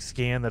basic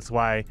scan. That's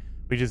why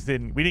we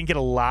didn't get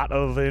a lot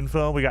of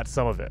info. We got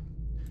some of it.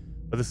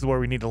 But this is where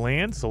we need to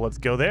land, so let's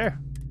go there.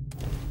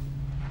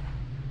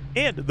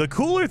 And the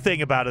cooler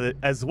thing about it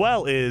as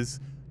well is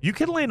you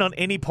can land on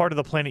any part of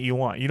the planet you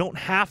want. You don't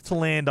have to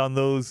land on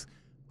those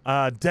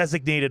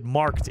designated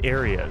marked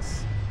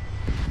areas.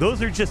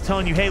 Those are just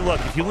telling you, hey, look,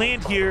 if you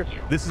land here,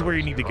 this is where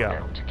you need to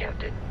go.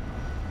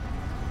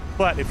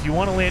 But if you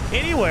want to land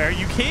anywhere,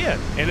 you can,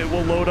 and it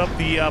will load up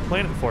the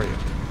planet for you.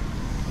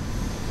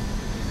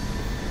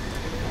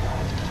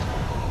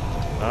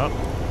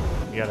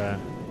 Oh, you got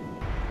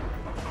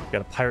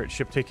a pirate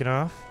ship taking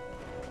off.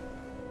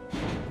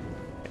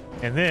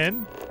 And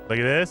then, look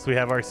at this, we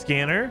have our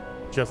scanner,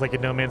 just like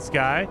in No Man's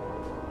Sky.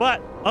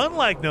 But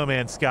unlike No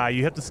Man's Sky,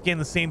 you have to scan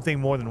the same thing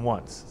more than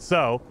once.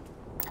 So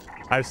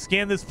I've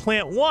scanned this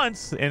plant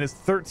once, and it's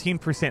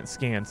 13%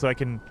 scan. So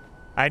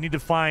I need to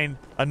find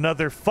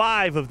another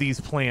 5 of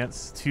these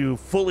plants to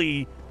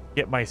fully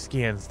get my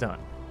scans done.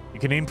 You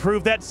can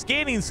improve that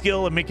scanning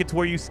skill and make it to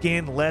where you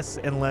scan less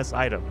and less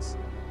items.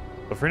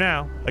 But for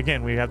now,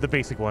 again, we have the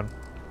basic one.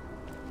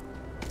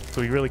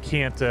 So we really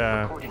can't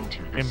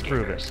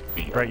improve it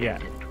right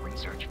yet.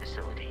 Research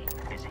facility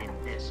is in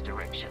this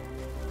direction.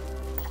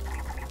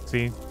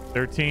 See,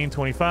 13,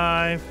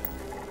 25,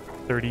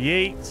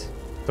 38.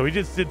 So we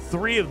just did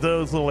 3 of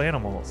those little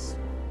animals.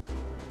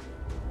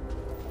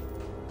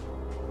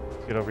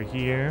 Let's get over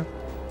here.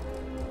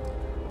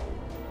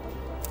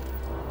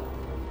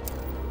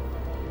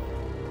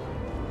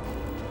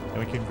 And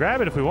we can grab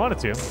it if we wanted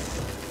to.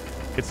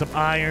 Get some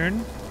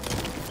iron.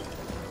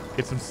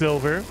 Get some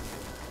silver.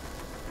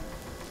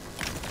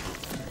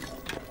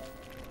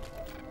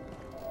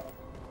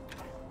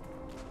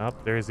 Oh,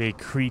 there's a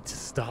Crete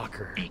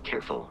stalker. Be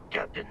careful,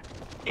 Captain.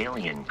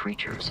 Alien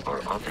creatures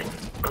are often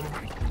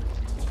uncreate.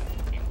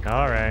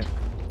 All right.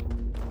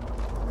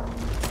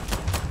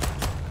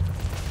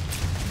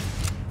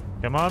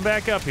 Come on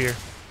back up here.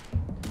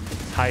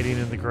 It's hiding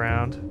in the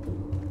ground.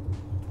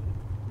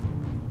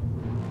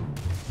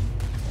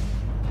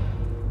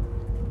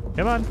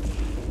 Come on.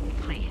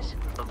 Please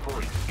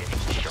avoid getting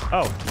shot.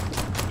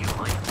 Oh. You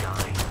might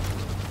die.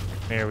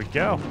 There we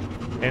go.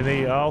 And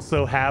they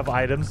also have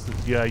items,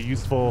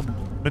 useful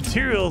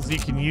materials you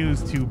can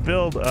use to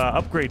build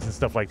upgrades and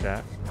stuff like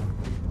that.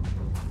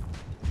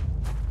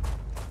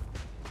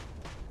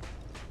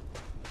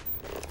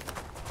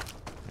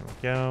 There we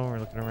go. We're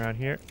looking around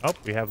here. Oh,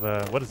 we have,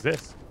 what is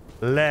this?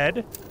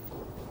 Lead.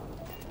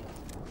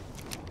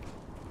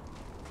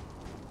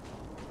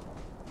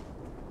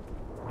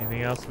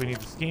 Anything else we need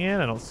to scan?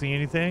 I don't see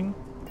anything.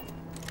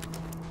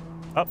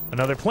 Oh,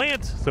 another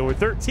plant. So we're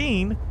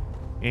 13.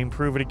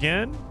 Improve it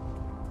again.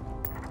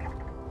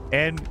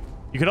 And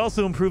you can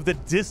also improve the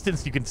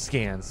distance you can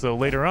scan. So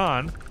later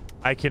on,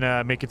 I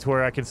can make it to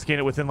where I can scan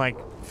it within like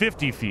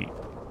 50 feet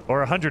or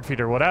 100 feet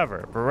or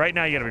whatever. But right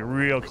now, you got to be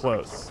real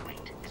close. The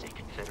Fleet is a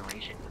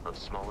confederation of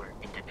smaller,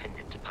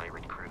 independent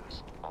pirate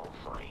crews, all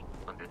flying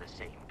under the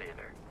same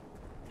banner.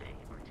 They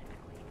are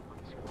typically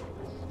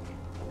unscrupulous.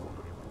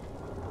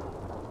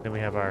 Then we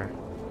have our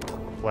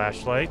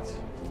flashlight.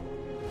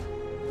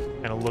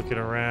 Kind of looking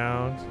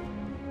around.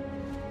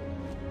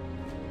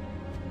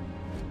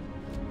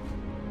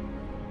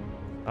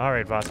 All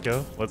right,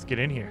 Vasco, let's get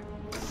in here.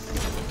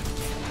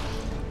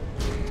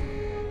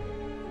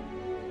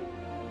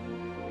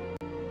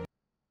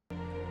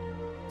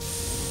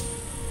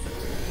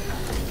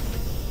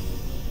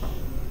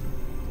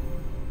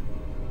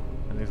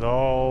 And there's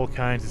all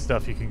kinds of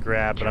stuff you can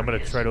grab, but I'm going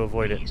to try to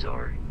avoid it. These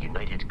are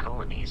United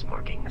Colonies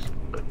markings,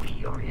 but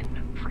we are in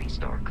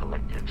Freestar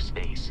Collective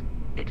space.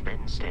 It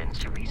then stands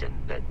to reason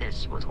that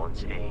this was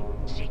once a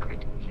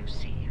secret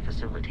UC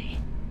facility.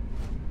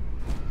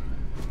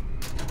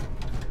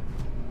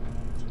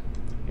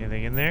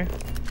 Anything in there?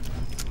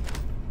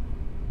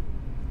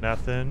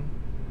 Nothing.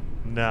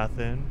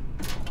 Nothing.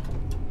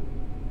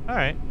 All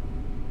right.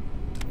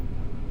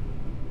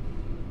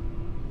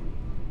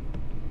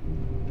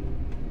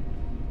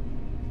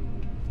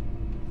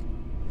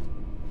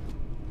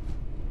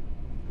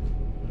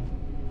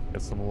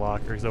 Got some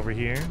lockers over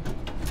here.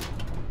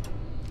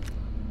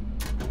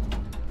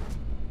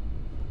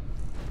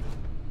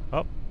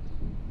 Oh.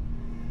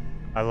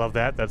 I love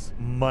that. That's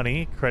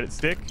money, credit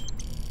stick.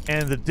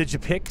 And the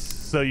digipicks,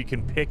 so you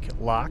can pick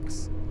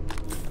locks.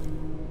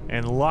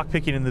 And lock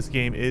picking in this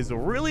game is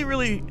really,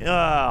 really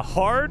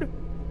hard,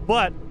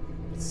 but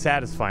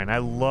satisfying. I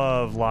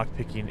love lock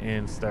picking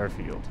in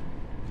Starfield.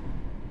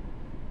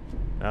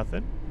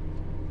 Nothing.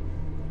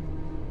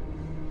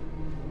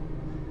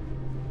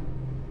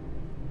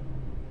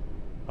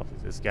 I'll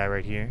put this guy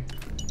right here.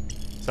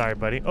 Sorry,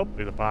 buddy. Oh,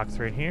 there's a box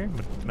right here.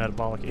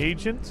 Metabolic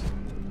agent.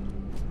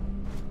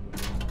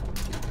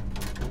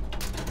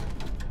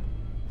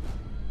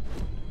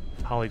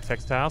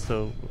 Polytextile,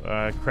 so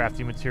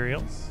crafting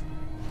materials.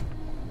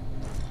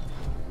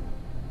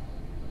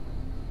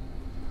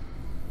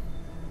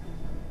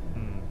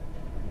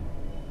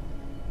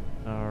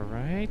 All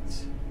right,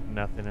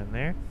 nothing in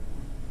there.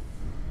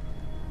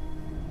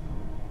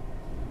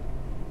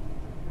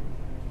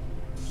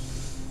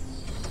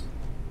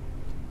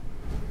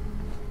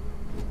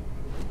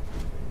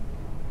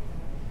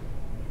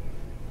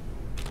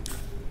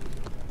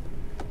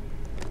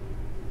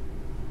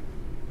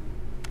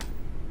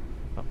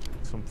 Oh,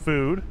 some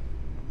food.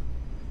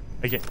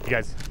 Again, you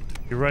guys,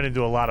 you run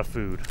into a lot of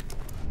food.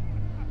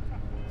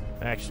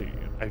 Actually,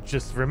 I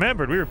just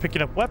remembered we were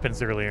picking up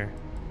weapons earlier.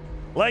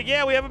 Like,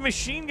 yeah, we have a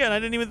machine gun. I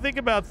didn't even think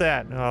about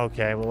that.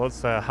 Okay, well,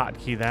 let's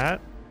hotkey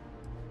that.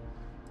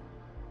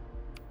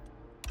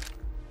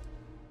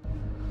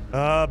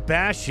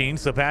 Bashing.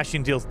 So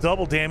bashing deals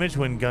double damage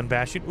when gun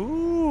bashing.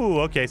 Ooh,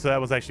 okay, so that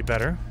was actually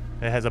better.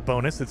 It has a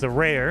bonus. It's a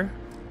rare.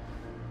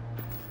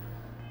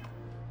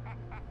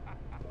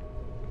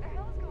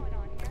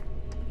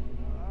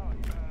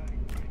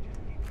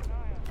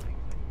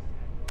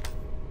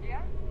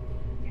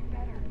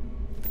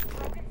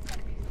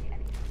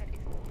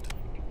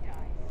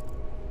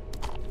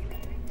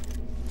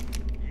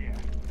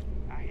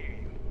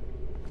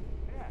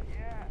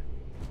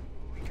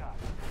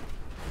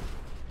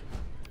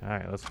 All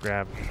right, let's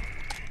grab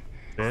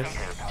this.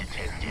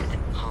 Detected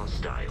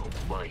hostile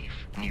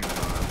life nearby.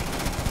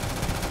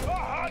 How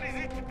hard is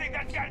it to take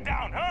that guy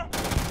down, huh?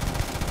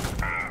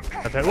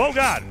 Okay. Whoa,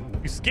 God!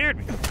 You scared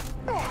me.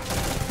 There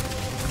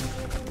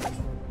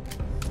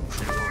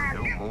are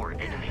no more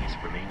enemies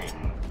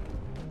remaining.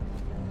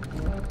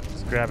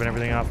 Just grabbing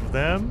everything off of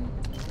them.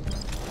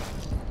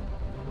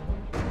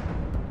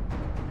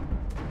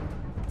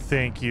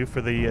 Thank you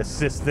for the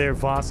assist there,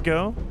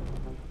 Vasco.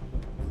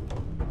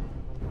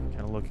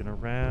 Looking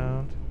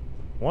around.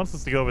 Wants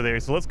us to go over there,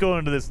 so let's go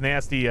into this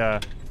nasty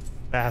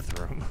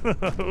bathroom.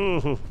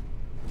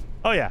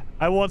 Oh yeah,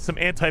 I want some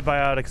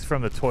antibiotics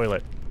from the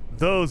toilet.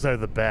 Those are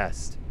the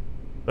best.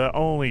 The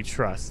only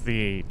trust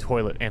the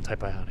toilet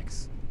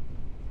antibiotics.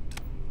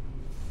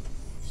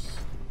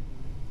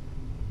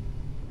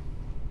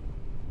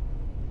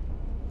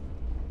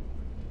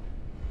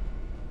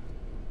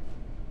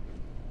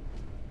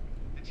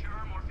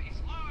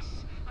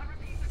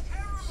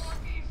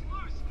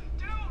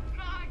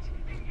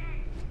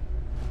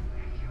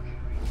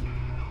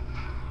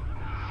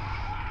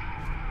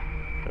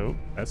 Oh,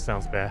 that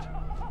sounds bad.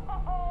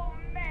 Oh,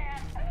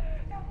 man.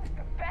 That was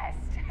the best.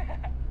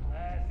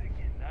 Classic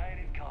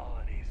United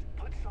Colonies.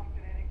 Put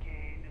something in a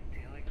cage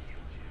until it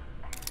kills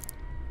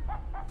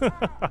you.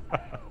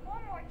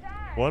 One more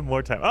time. One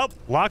more time. Oh,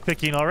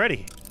 lockpicking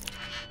already.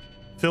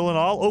 Fill in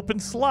all open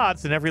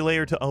slots in every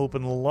layer to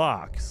open the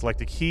lock.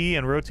 Select a key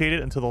and rotate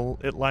it until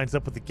it lines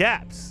up with the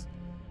gaps.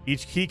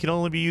 Each key can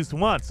only be used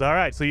once. All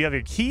right, so you have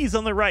your keys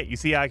on the right. You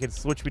see how I can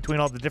switch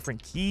between all the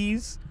different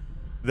keys?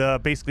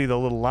 Basically the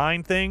little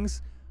line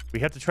things.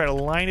 We have to try to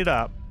line it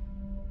up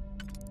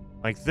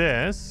like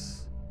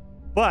this.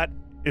 But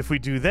if we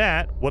do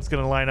that, what's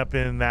going to line up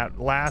in that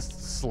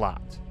last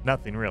slot?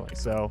 Nothing really.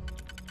 So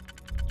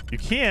you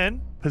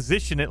can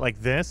position it like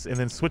this and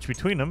then switch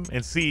between them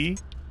and see.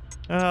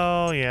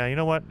 Oh yeah, you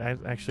know what?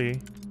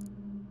 Actually,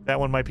 that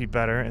one might be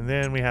better. And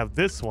then we have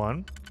this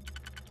one.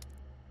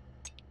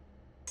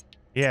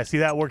 Yeah, see,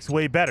 that works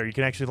way better. You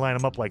can actually line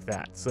them up like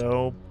that.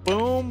 So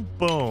boom,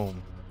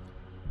 boom.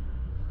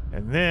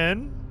 And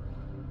then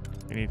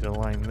you need to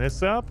line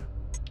this up.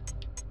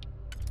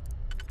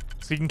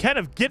 So you can kind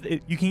of get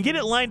it, you can get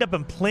it lined up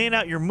and plan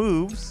out your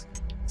moves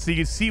so you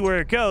can see where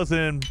it goes,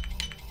 and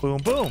boom,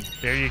 boom.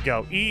 There you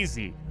go.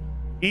 Easy.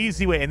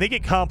 Easy way. And they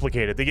get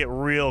complicated. They get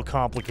real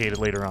complicated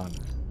later on.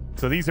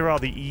 So these are all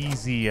the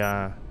easy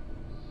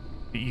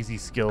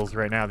skills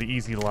right now, the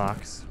easy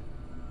locks.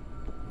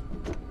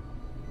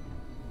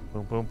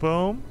 Boom, boom,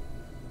 boom.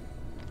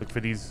 Look for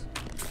these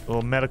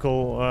little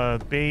medical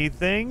bathe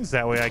things.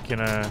 That way I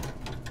can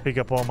pick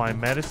up all my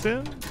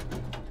medicine.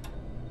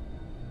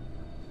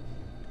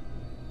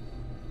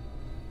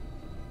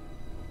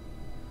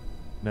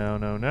 No,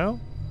 no, no.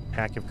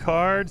 Pack of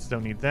cards.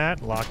 Don't need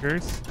that.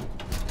 Lockers.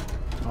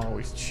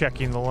 Always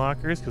checking the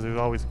lockers because there's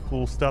always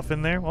cool stuff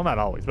in there. Well, not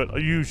always,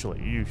 but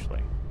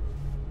usually.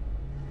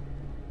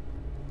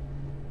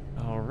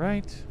 All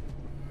right.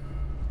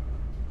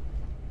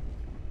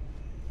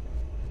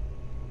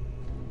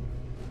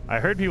 I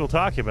heard people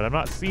talking, but I'm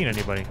not seeing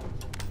anybody.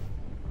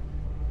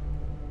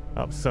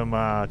 Oh, some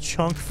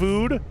chunk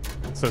food,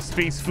 so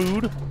space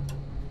food.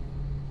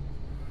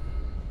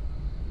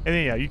 And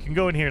then, yeah, you can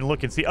go in here and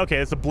look and see. Okay,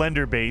 it's a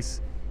blender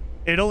base.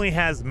 It only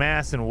has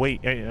mass and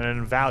weight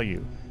and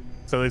value.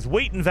 So there's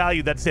weight and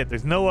value, that's it.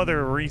 There's no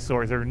other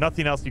resource or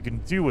nothing else you can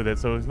do with it,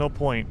 so there's no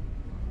point.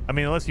 I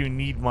mean, unless you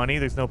need money,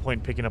 there's no point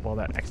in picking up all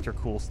that extra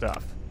cool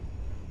stuff.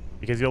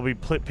 Because you'll be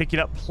picking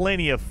up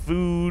plenty of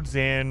foods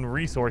and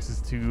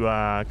resources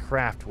to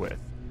craft with.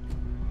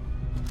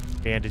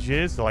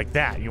 Bandages, so like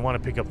that. You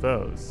want to pick up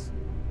those.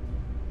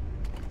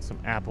 Some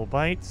apple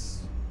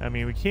bites. I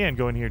mean, we can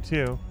go in here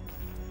too.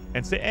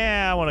 And say,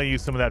 I want to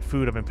use some of that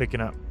food I've been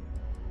picking up.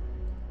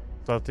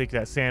 So I'll take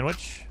that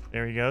sandwich.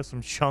 There we go.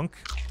 Some chunk.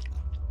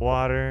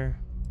 Water.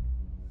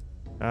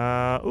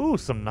 Ooh,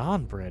 some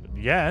naan bread.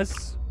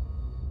 Yes.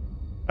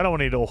 I don't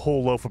need a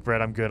whole loaf of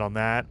bread. I'm good on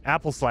that.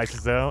 Apple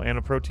slices, though, and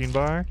a protein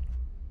bar.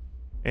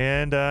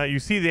 And you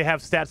see they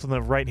have stats on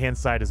the right-hand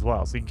side as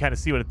well. So you can kind of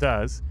see what it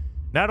does.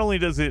 Not only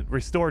does it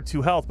restore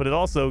 2 health, but it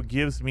also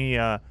gives me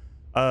a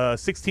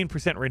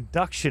 16%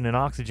 reduction in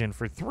oxygen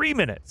for 3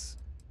 minutes.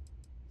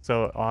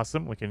 So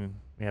awesome. We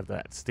have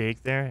that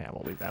steak there. Yeah,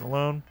 we'll leave that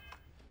alone.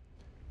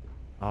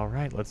 All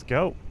right, let's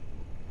go.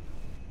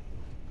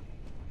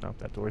 Nope,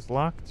 that door's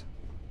locked.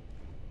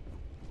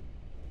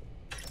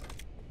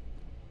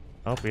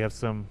 Oh, we have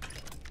some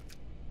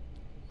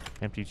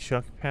empty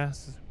chunk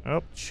passes.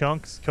 Oh,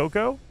 chunks.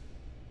 Cocoa?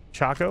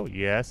 Choco?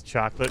 Yes,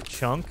 chocolate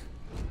chunk.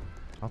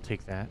 I'll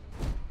take that.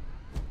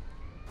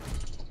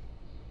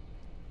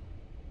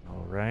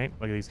 All right.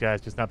 Look at these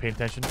guys just not paying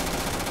attention.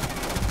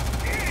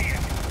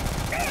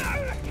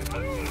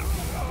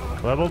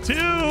 Level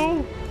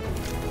 2.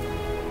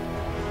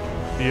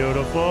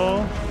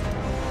 Beautiful.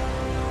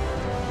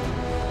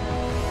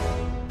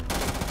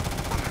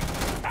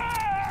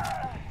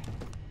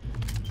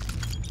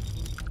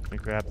 Let me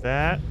grab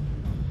that.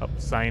 Oh,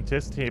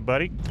 scientist. Hey,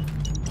 buddy.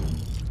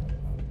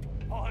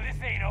 Oh,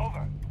 this ain't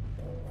over.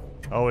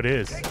 Oh, it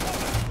is.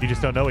 You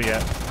just don't know it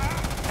yet.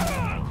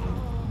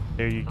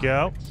 There you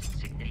go.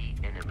 The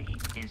enemy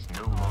is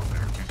no longer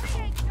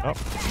visible. Oh.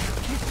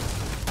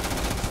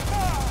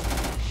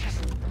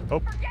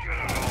 Oh.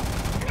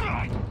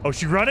 Oh,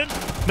 she running?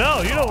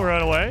 No, you don't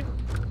run away.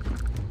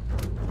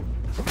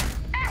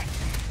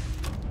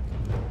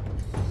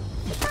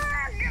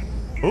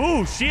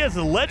 Ooh, she has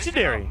a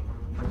legendary.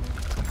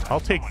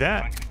 I'll take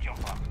that.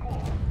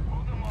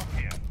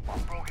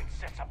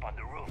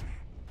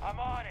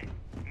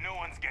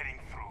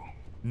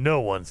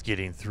 No one's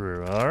getting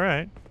through. All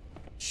right.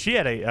 She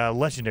had a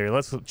legendary.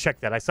 Let's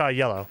check that. I saw a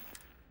yellow.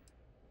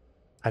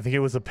 I think it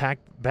was a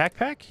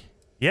backpack?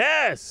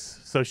 Yes!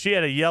 So she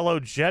had a yellow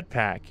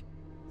jetpack.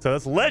 So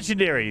that's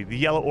legendary. The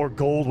yellow or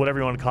gold, whatever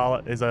you want to call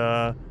it, is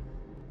a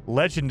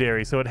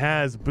legendary. So it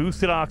has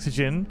boosted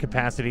oxygen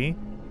capacity,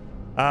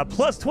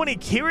 plus 20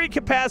 carry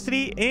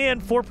capacity,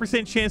 and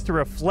 4% chance to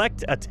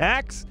reflect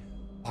attacks.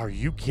 Are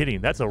you kidding?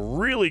 That's a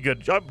really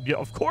good job. Yeah,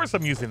 of course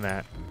I'm using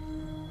that.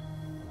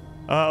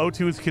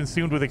 O2 is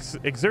consumed with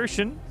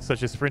exertion,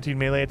 such as sprinting,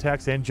 melee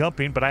attacks, and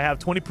jumping, but I have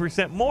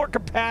 20% more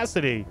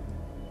capacity.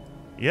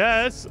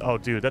 Yes. Oh,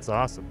 dude, that's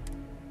awesome.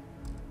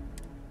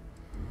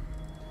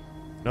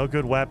 No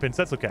good weapons.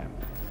 That's okay.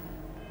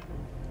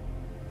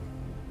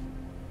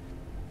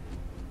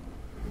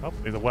 Oh,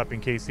 there's a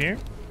weapon case here.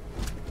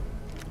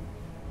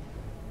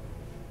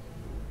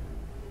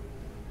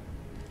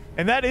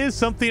 And that is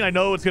something I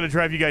know it's going to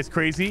drive you guys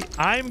crazy.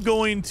 I'm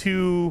going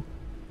to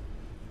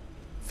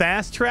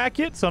fast track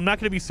it, so I'm not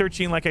going to be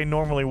searching like I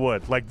normally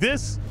would. Like,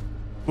 this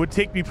would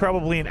take me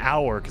probably an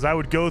hour because I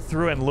would go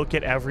through and look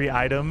at every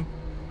item.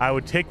 I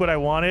would take what I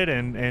wanted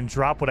and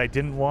drop what I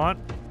didn't want.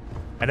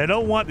 And I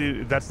don't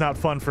want, that's not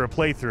fun for a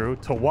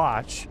playthrough to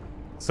watch.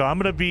 So I'm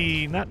going to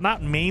be not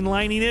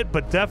mainlining it,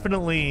 but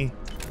definitely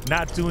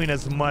not doing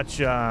as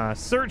much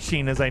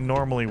searching as I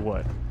normally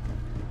would.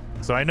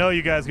 So I know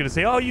you guys are going to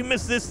say, oh, you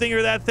missed this thing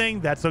or that thing.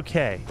 That's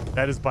okay.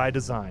 That is by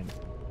design.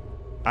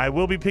 I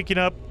will be picking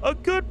up a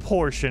good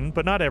portion,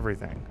 but not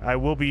everything. I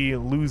will be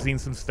losing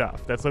some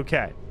stuff. That's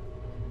okay.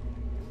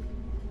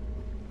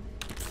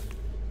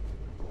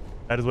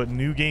 That is what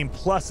New Game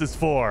Plus is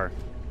for.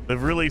 The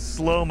really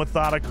slow,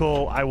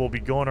 methodical, I will be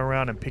going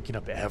around and picking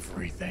up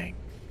everything.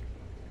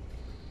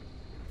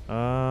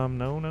 No.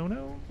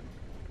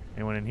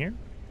 Anyone in here?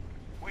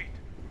 Wait,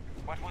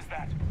 what was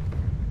that?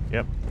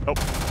 Yep. Oh,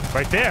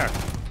 right there.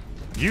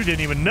 You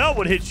didn't even know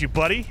what hit you,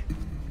 buddy.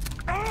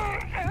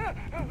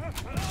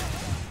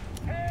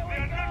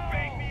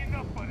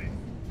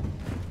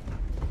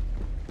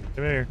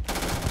 Come here.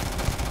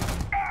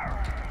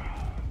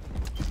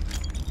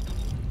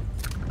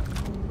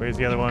 Where's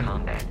the other one?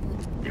 Combat,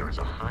 there is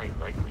a high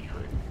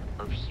likelihood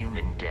of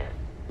human death.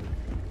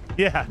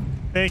 Yeah,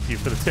 thank you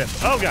for the tip.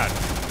 Oh, God.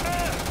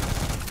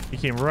 He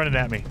came running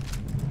at me.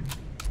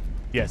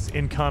 Yes,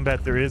 in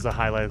combat there is a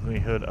high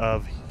likelihood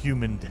of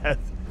human death.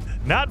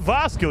 Not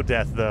Vasco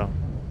death, though.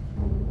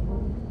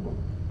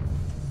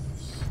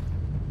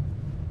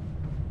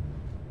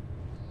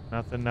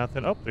 Nothing,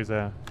 nothing. Oh, there's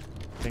a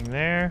thing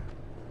there.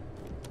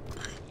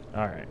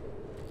 All right.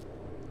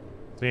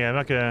 So yeah, I'm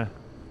not gonna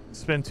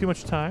spend too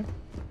much time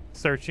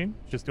searching.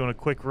 Just doing a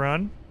quick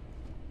run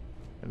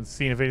and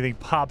seeing if anything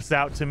pops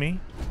out to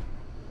me.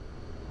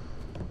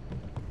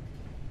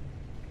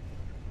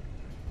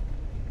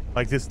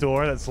 Like this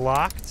door that's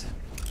locked.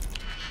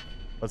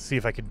 Let's see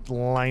if I could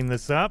line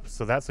this up.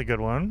 So that's a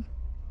good one.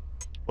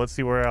 Let's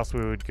see where else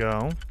we would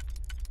go.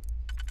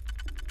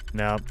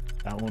 Nope,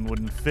 that one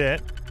wouldn't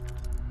fit.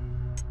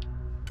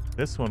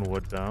 This one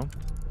would, though.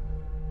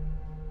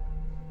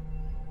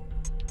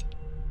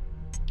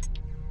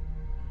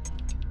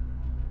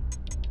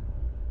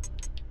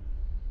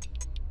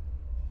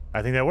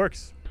 I think that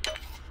works.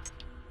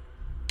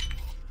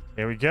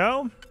 There we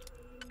go.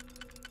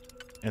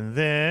 And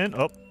then,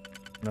 oh,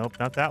 nope,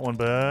 not that one,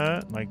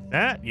 but like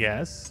that,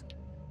 yes.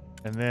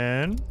 And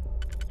then,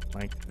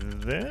 like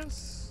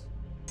this.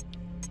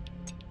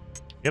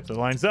 Yep, that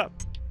lines up.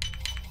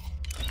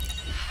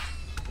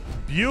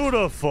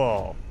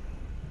 Beautiful.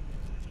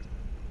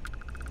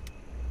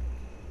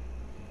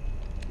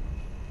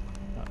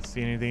 Not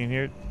seeing anything in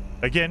here.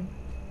 Again,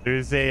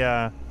 there's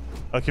a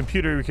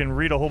computer. We can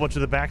read a whole bunch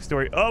of the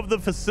backstory of the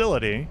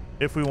facility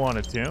if we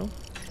wanted to. There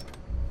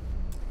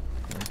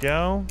we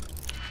go.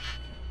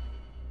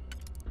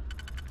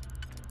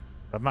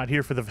 I'm not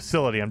here for the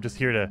facility. I'm just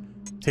here to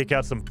take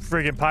out some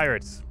friggin'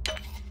 pirates.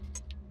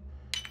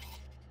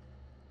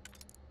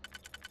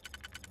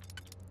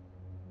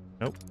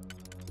 Nope.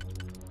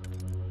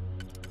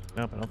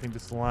 Nope, I don't think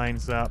this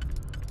lines up.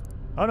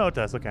 Oh, no, it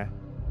does. Okay.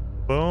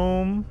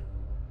 Boom.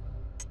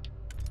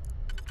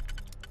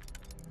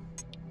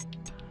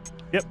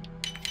 Yep.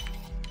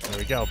 There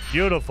we go.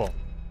 Beautiful.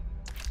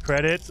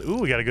 Credits. Ooh,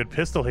 we got a good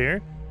pistol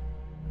here.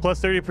 Plus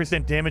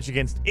 30% damage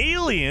against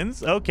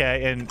aliens.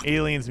 Okay, and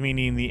aliens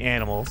meaning the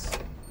animals.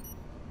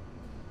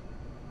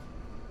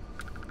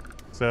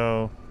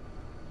 So,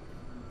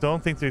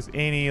 don't think there's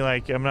any,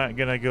 like, I'm not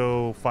gonna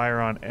go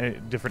fire on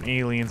different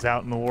aliens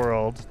out in the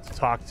world to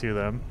talk to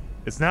them.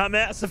 It's not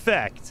Mass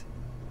Effect.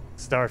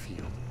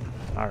 Starfield.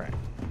 All right.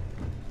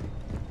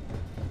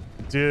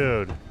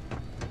 Dude.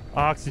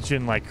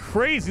 Oxygen like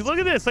crazy. Look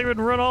at this. I could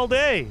run all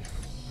day.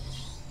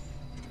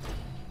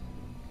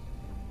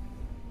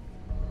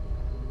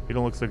 You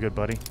don't look so good,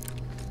 buddy.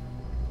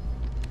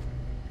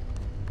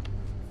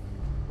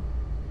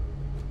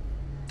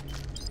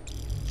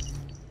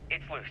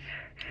 It's loose.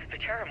 The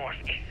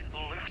terramorph is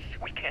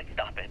loose. We can't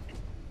stop it.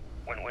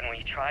 When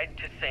we tried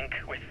to sync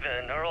with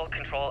the neural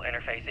control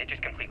interface, it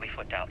just completely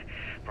flipped out.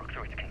 Broke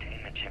through its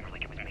containment chamber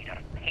like it was made out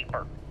of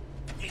paper.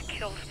 It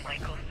kills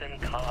Michelson,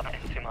 Cobb,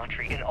 and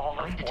Sumatri in all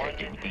of 1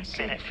 minute.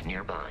 Safe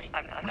nearby.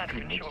 I'm not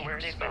even sure where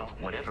it is now.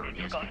 Whatever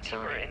It's is gone inside,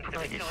 deeper into the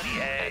provided facility.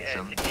 you had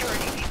some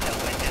Security detail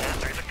went in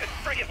after. It's a good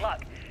friggin'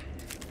 luck.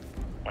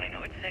 When I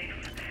know it's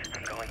safe,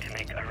 I'm going to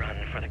make a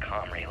run for the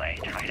comm relay.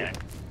 Try to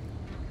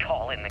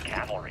call in the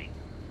cavalry.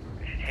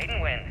 Hayden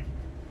Wynn,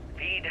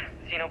 lead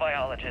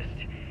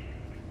xenobiologist,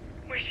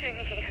 wishing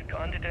he had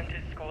gone to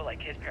dentist school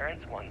like his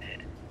parents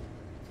wanted.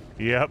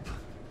 Yep.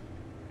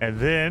 And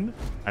then,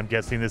 I'm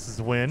guessing this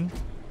is when.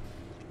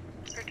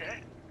 You're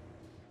dead.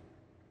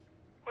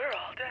 We're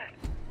all dead.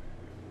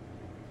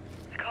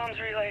 The comms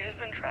relay has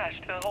been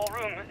trashed. The whole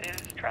room is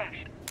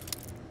trashed.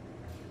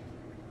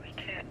 We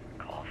can't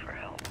call for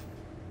help.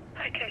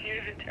 I can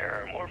hear the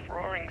terramorph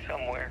roaring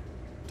somewhere.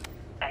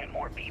 And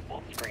more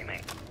people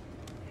screaming.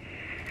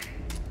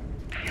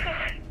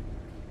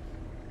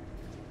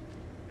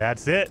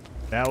 That's it.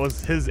 That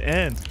was his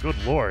end. Good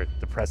Lord.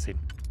 Depressing.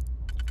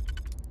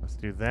 Let's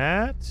do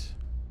that.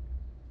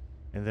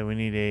 And then we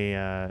need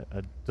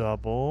a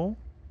double.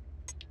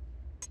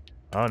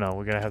 Oh no,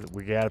 we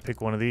gotta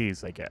pick one of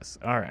these, I guess.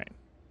 All right.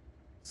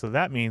 So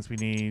that means we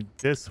need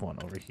this one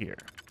over here.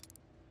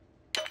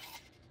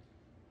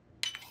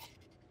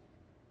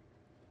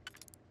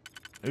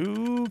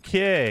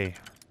 Okay.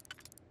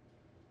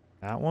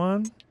 That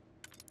one.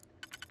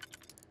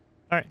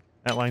 All right,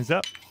 that lines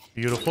up.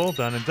 Beautiful,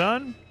 done and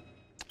done.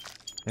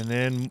 And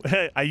then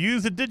I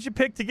used a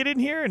digipick to get in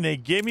here, and they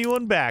gave me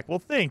one back. Well,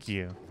 thank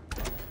you.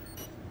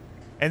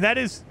 And that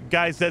is,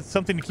 guys, that's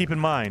something to keep in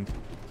mind.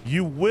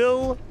 You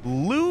will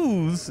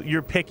lose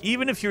your pick.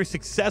 Even if you're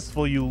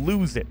successful, you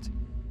lose it.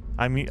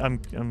 I'm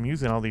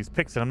using all these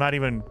picks, and I'm not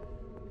even...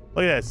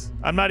 Look at this.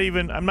 I'm not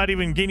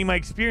even gaining my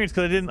experience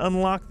because I didn't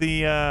unlock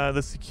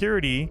the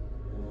security.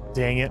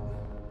 Dang it.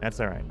 That's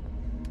all right.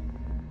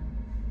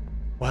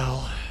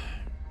 Well...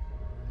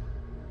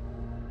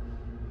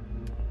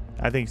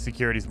 I think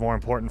security is more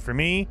important for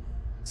me.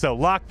 So,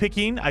 lock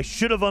picking. I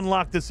should have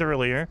unlocked this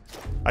earlier.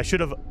 I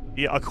should have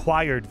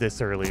acquired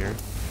this earlier.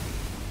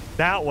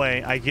 That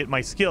way, I get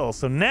my skill.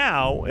 So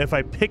now, if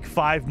I pick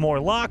 5 more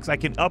locks, I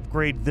can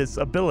upgrade this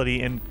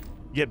ability and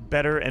get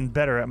better and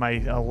better at my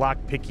lock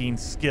picking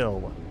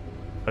skill.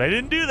 But I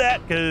didn't do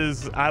that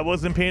because I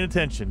wasn't paying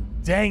attention.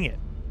 Dang it.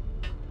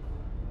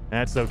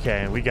 That's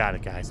okay. We got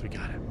it, guys. We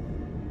got it.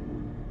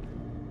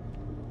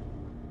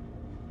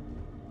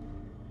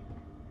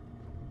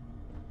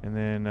 And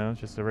then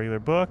just a regular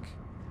book.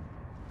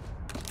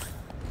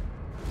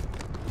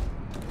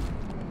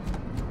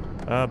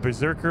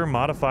 Berserker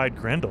Modified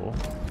Grendel.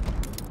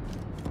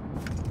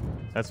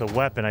 That's a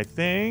weapon, I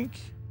think.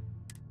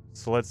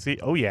 So let's see.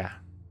 Oh, yeah.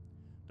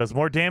 Does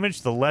more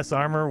damage the less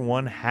armor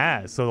one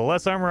has. So the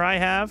less armor I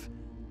have,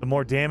 the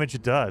more damage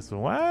it does.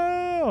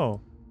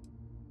 Wow.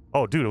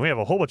 Oh, dude, we have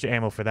a whole bunch of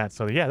ammo for that.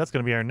 So, yeah, that's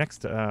going to be our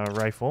next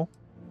rifle.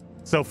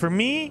 So for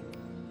me,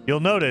 you'll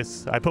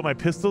notice I put my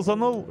pistols on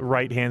the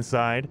right-hand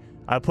side.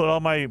 I put all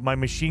my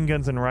machine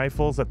guns and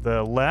rifles at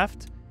the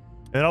left.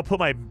 And then I'll put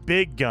my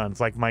big guns,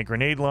 like my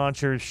grenade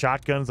launchers,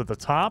 shotguns at the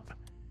top,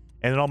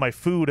 and then all my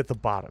food at the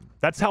bottom.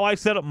 That's how I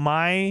set up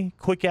my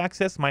quick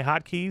access, my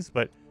hotkeys,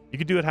 but you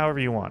can do it however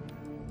you want.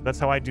 That's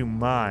how I do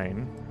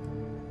mine.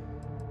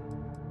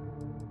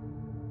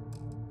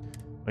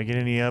 Do I get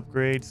any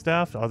upgrade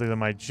stuff other than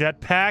my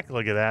jetpack?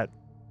 Look at that.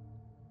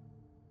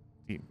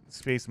 Deep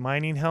space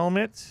mining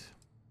helmet.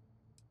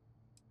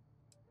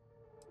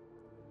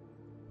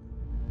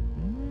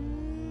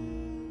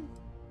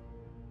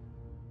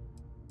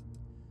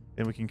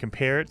 Then we can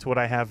compare it to what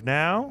I have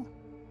now.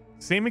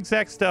 Same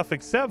exact stuff,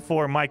 except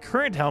for my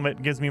current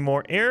helmet gives me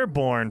more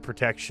airborne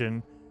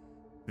protection.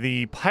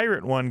 The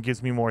pirate one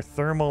gives me more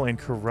thermal and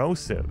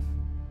corrosive.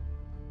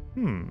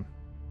 So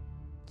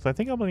I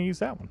think I'm going to use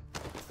that one.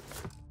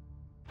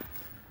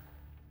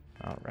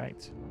 All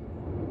right.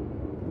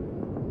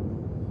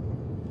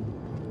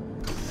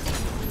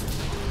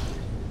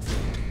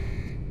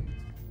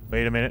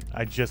 Wait a minute.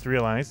 I just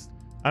realized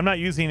I'm not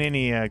using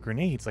any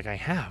grenades like I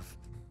have.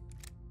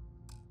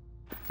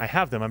 I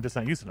have them. I'm just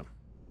not using them.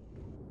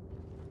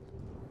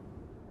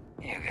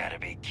 You gotta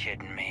be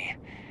kidding me.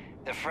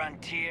 The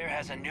Frontier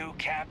has a new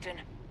captain?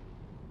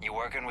 You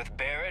working with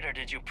Barrett, or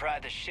did you pry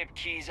the ship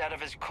keys out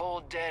of his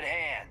cold, dead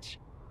hands?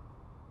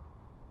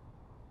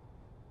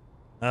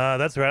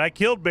 That's right. I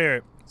killed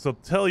Barrett. So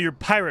tell your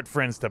pirate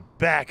friends to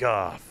back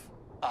off.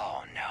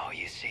 Oh, no.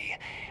 You see,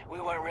 we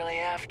weren't really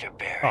after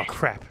Barrett. Oh,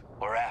 crap.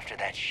 We're after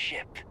that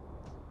ship.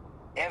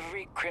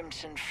 Every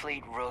Crimson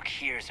Fleet rook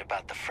hears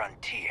about the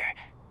Frontier.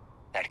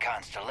 That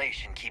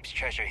constellation keeps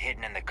treasure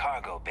hidden in the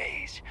cargo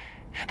bays.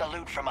 The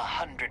loot from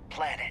 100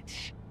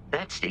 planets.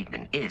 That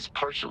statement is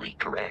partially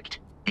correct.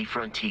 The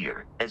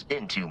Frontier has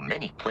been to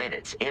many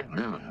planets and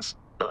moons,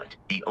 but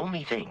the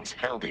only things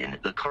held in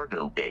the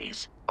cargo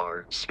bays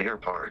are spare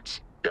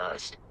parts,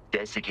 dust,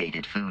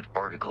 desiccated food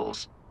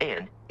particles,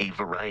 and a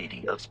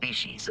variety of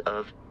species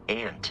of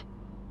ant.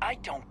 I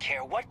don't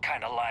care what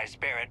kind of lies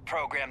Barrett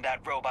programmed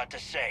that robot to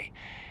say.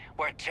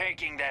 We're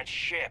taking that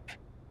ship.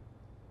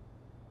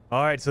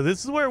 All right, so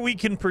this is where we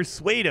can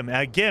persuade him.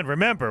 Again,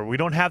 remember, we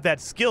don't have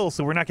that skill,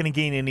 so we're not going to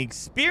gain any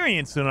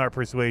experience in our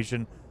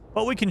persuasion,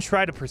 but we can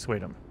try to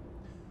persuade him.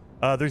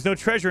 There's no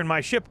treasure in my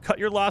ship. Cut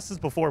your losses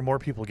before more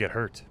people get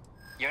hurt.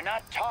 You're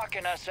not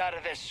talking us out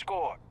of this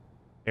score.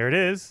 There it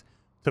is.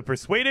 To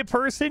persuade a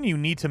person, you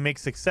need to make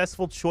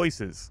successful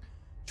choices.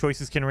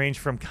 Choices can range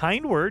from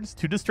kind words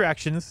to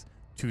distractions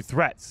to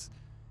threats.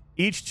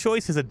 Each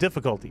choice has a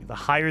difficulty. The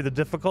higher the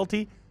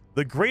difficulty,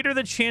 the greater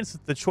the chance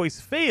that the choice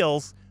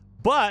fails,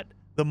 but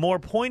the more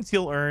points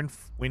you'll earn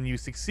when you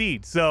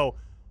succeed. So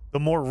the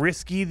more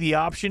risky the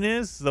option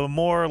is, the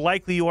more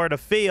likely you are to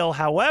fail.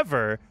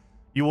 However,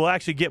 you will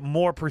actually get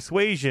more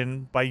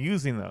persuasion by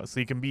using those.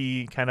 So you can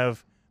be kind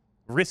of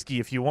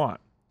risky if you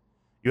want.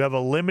 You have a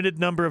limited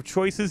number of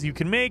choices you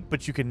can make,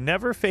 but you can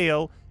never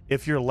fail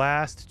if your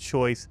last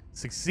choice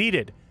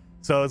succeeded.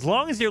 So as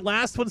long as your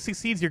last one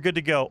succeeds, you're good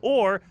to go.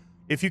 Or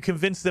if you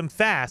convince them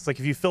fast, like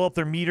if you fill up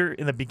their meter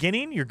in the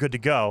beginning, you're good to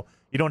go.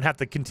 You don't have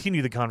to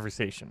continue the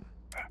conversation.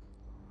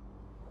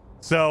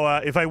 So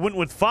if I went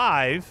with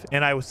 5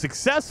 and I was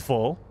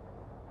successful,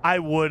 I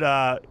would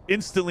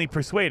instantly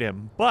persuade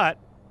him. But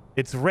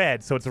it's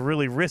red, so it's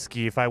really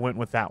risky if I went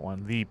with that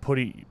one. The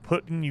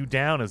putting you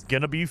down is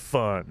going to be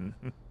fun.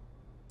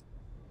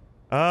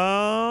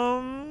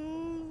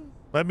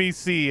 Let me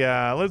see.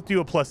 Let's do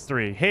a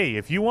 +3. Hey,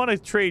 if you want to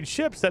trade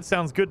ships, that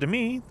sounds good to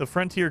me. The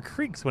Frontier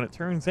creaks when it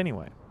turns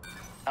anyway.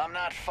 I'm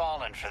not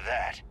falling for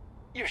that.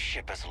 Your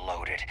ship is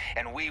loaded,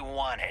 and we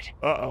want it.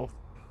 Uh-oh.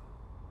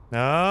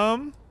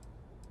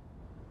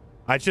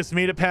 I just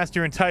made it past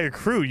your entire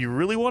crew. You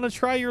really want to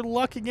try your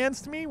luck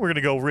against me? We're going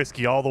to go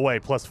risky all the way,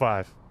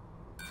 +5.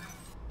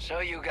 So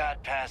you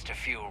got past a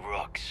few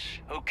rooks.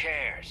 Who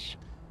cares?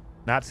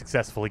 Not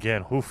successful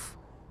again. Oof.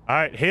 All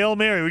right, Hail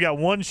Mary. We got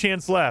one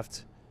chance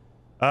left.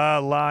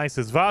 Lie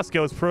says,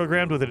 Vasco is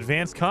programmed with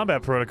advanced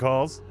combat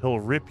protocols. He'll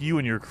rip you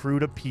and your crew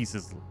to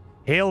pieces.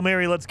 Hail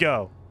Mary, let's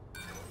go.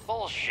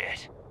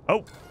 Bullshit.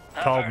 Oh,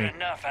 called me. I've heard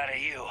enough out of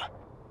you.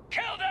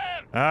 Kill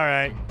them! All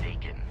right.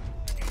 Taken.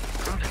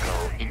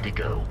 Protocol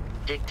Indigo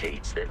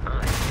dictates that I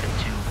am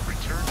to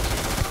return to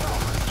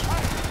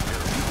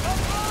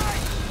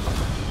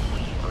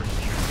We are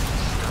here to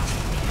stop.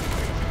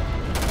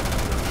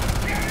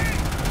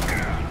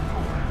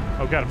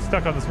 Oh god, I'm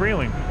stuck on this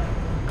railing.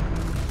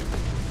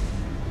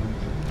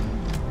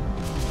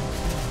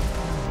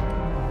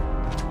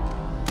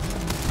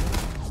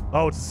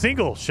 Oh, it's a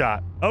single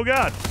shot. Oh,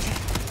 God.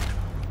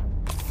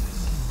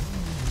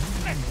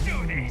 Let's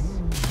do this.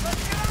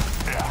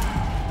 Let's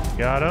go.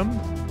 Got him.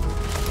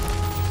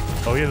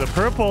 Oh, he has a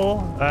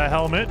purple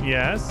helmet.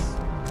 Yes.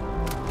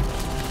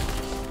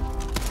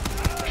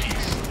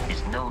 Peace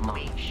is no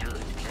longer should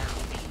now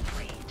be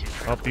free to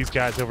travel Oh, these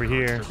guys over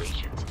here.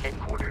 Constellation's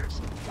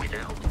headquarters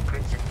without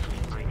Crimson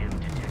Fleet IM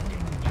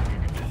detecting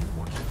identity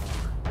or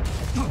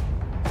support.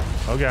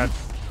 Oh, God.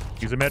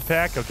 Use a med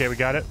pack. Okay, we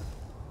got it.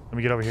 Let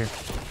me get over here.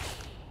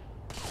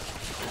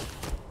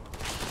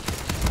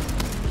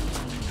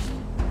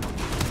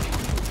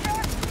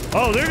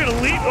 Oh, they're gonna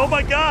leave. Oh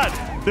my God.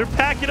 They're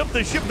packing up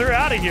the ship. They're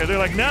out of here. They're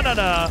like, no, no,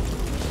 no.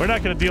 We're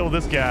not gonna deal with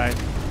this guy.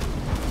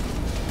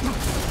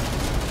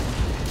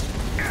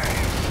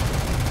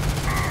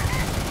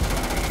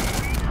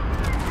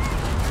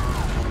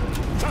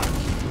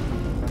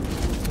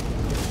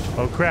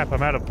 Oh crap,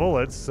 I'm out of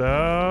bullets.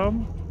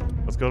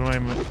 Let's go to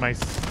my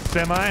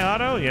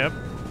semi-auto. Yep.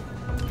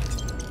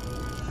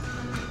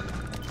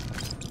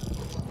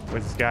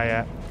 Where's this guy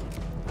at?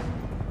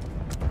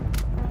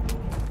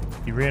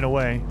 He ran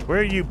away. Where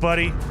are you,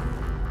 buddy?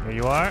 There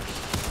you are.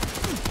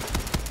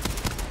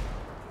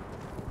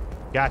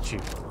 Got you.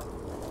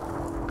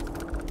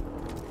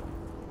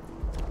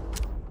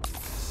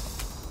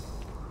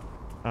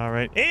 All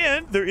right,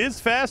 and there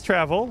is fast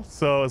travel.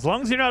 So as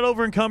long as you're not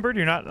over encumbered,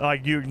 you're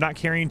not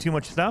carrying too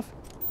much stuff.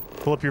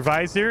 Pull up your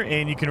visor,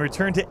 and you can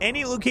return to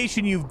any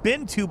location you've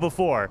been to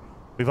before.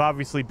 We've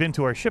obviously been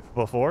to our ship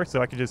before,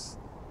 so I could just.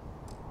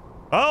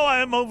 Oh, I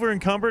am over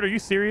encumbered. Are you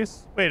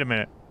serious? Wait a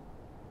minute.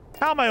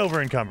 How am I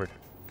over encumbered?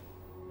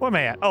 Where am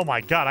I at? Oh my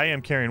God, I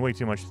am carrying way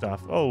too much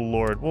stuff. Oh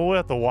Lord, well, we'll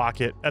have to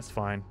walk it. That's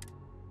fine.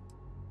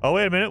 Oh,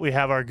 wait a minute. We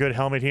have our good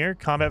helmet here.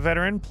 Combat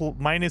veteran,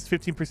 minus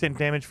 15%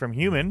 damage from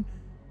human.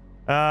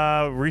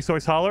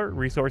 Resource hauler,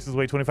 resources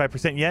weigh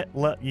 25% yet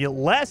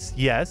less.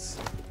 Yes,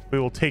 we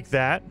will take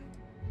that.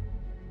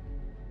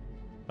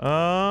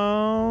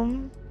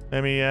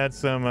 Let me add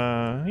some.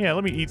 Yeah,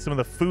 let me eat some of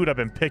the food I've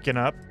been picking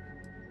up.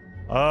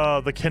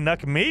 The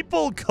Canuck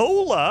Maple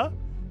Cola.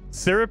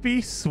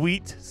 Syrupy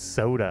sweet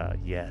soda.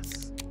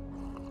 Yes.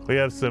 We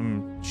have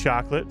some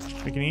chocolate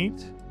we can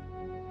eat.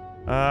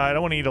 I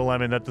don't want to eat a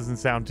lemon. That doesn't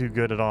sound too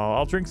good at all.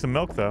 I'll drink some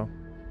milk, though.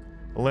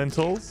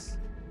 Lentils.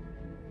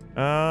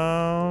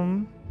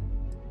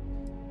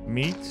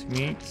 Meat.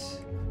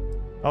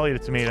 I'll eat a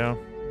tomato.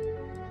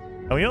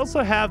 And we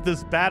also have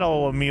this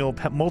battle meal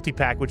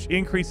multi-pack, which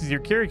increases your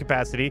carry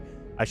capacity.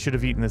 I should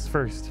have eaten this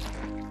first.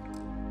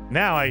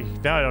 Now I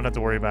don't have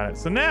to worry about it.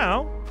 So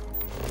now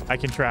I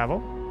can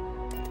travel.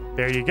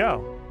 There you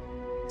go.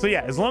 So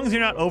yeah, as long as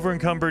you're not over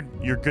encumbered,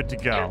 you're good to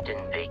go.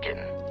 Captain Bacon.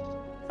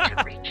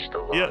 To reach the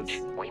launch,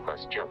 yes. We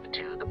must jump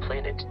to the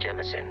planet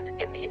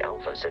Jemison in the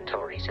Alpha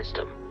Centauri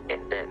system,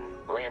 and then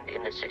land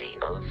in the city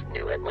of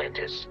New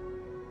Atlantis.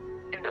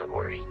 Do not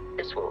worry,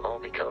 this will all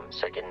become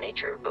second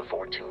nature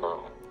before too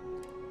long.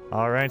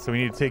 All right, so we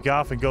need to take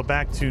off and go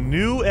back to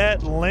New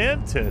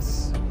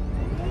Atlantis.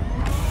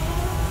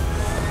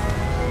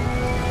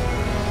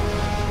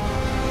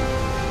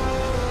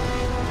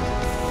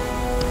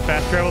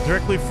 Fast travel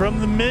directly from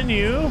the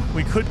menu.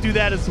 We could do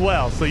that as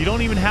well, so you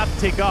don't even have to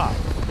take off.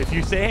 If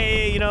you say,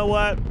 hey, you know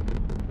what?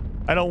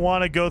 I don't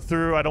want to go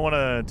through, I don't want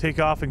to take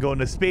off and go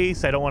into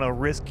space. I don't want to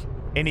risk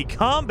any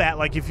combat.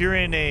 Like if you're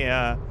in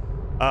a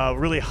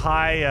really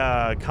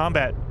high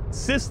combat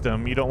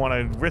system, you don't want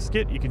to risk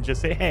it. You can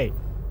just say, hey,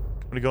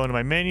 I'm going to go into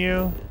my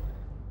menu.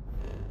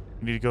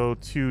 We need to go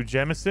to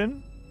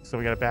Jemison. So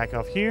we got to back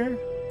off here.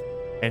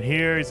 And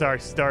here's our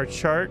star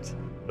chart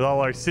with all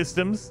our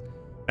systems.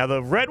 Now,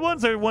 the red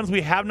ones are ones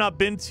we have not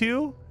been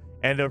to,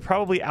 and they're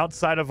probably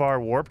outside of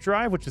our warp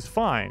drive, which is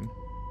fine.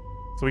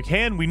 So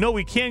we know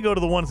we can go to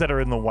the ones that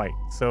are in the white.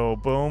 So,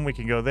 boom, we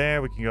can go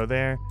there, we can go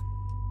there.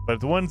 But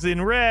the ones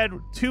in red,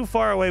 too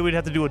far away, we'd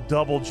have to do a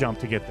double jump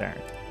to get there.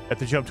 Have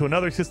to jump to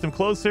another system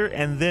closer,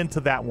 and then to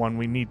that one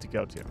we need to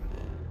go to.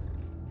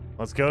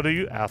 Let's go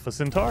to Alpha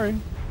Centauri.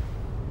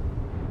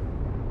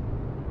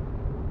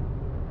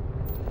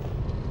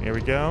 Here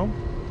we go.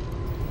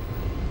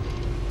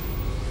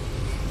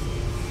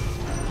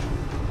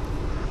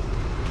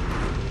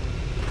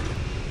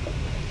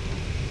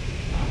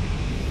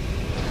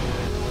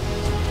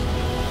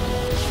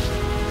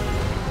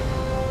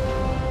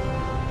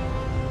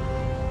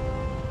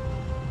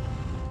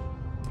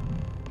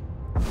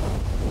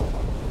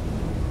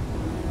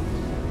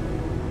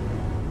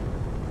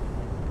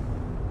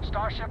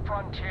 Starship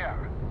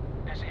Frontier.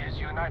 This is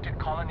United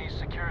Colonies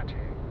Security.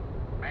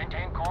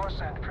 Maintain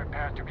course and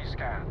prepare to be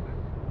scanned.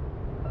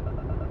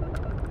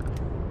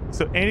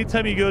 So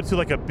anytime you go to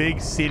like a big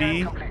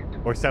city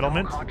or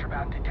settlement, no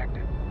contraband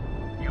detected.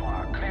 You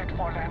are cleared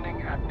for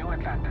landing at New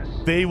Atlantis.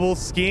 They will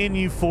scan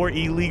you for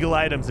illegal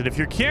items, and if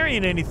you're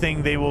carrying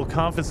anything, they will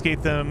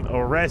confiscate them,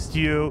 arrest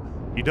you.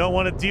 You don't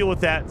want to deal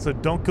with that, so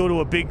don't go to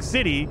a big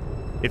city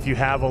if you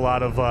have a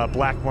lot of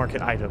black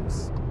market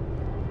items.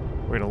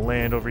 We're gonna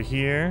land over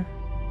here.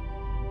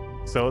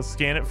 So let's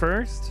scan it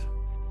first.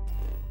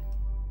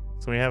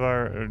 So we have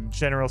our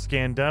general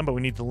scan done, but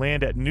we need to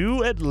land at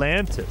New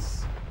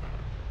Atlantis.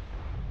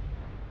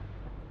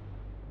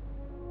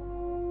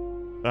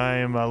 I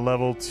am a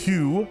level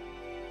 2.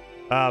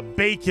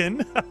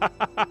 Bacon.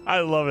 I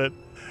love it.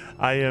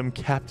 I am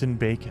Captain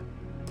Bacon.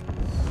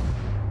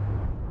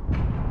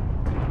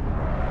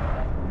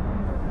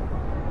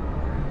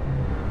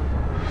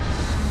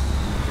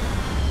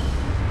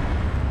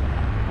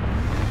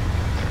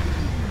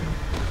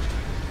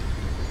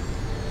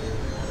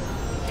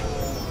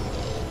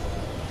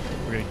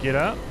 We're gonna get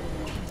up.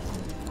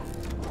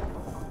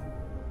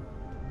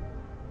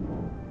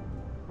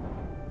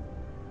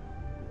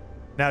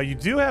 Now you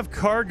do have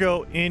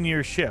cargo in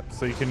your ship,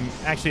 so you can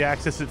actually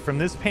access it from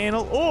this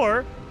panel,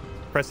 or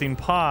pressing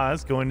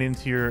pause, going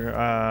into your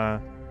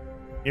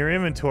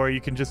inventory.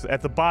 You can just,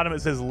 at the bottom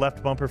it says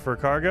left bumper for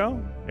cargo.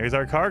 There's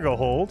our cargo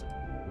hold.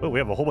 Oh, we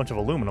have a whole bunch of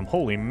aluminum.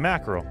 Holy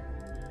mackerel.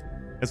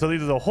 And so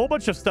there's a whole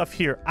bunch of stuff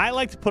here. I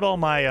like to put all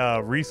my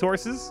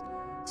resources,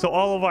 so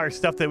all of our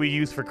stuff that we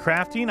use for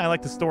crafting, I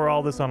like to store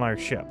all this on our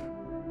ship.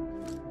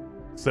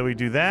 So we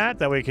do that.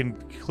 That way we can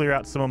clear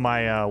out some of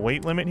my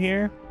weight limit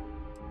here.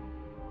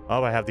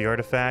 Oh, I have the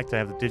artifact. I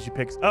have the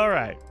digipix. All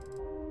right.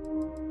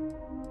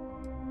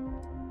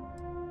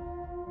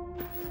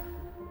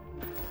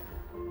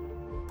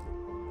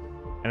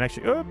 And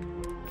actually,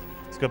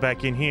 let's go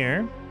back in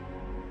here.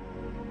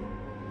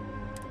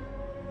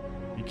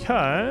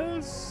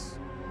 Because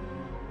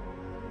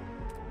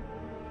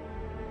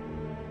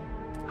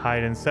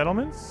hide in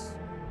settlements.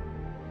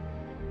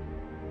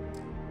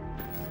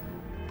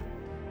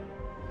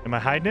 Am I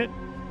hiding it?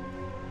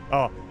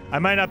 Oh, I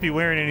might not be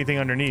wearing anything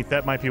underneath.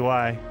 That might be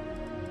why.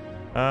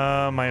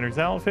 Miner's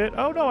outfit.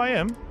 Oh, no, I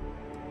am.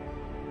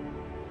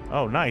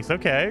 Oh, nice.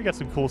 Okay, got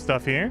some cool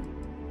stuff here.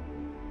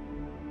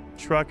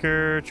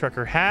 Trucker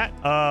hat.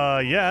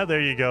 Yeah,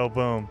 there you go.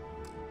 Boom.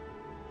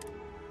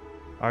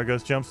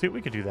 Argos jumpsuit.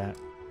 We could do that.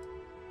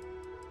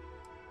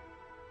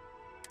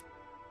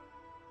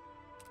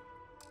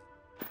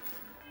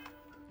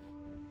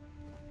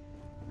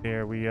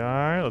 There we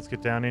are. Let's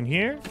get down in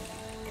here.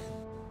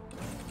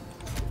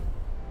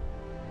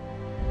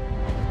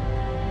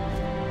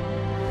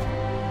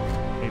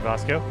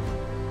 Bosco.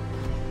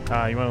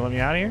 You want to let me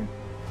out of here?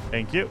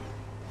 Thank you.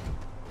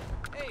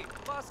 Hey,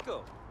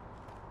 Bosco.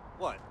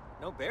 What?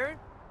 No Barrett?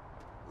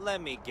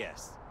 Let me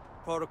guess.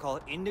 Protocol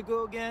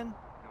Indigo again?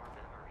 Your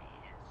memory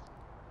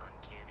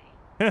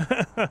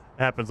is uncanny.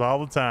 Happens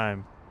all the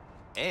time.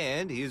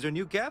 And he's your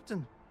new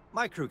captain.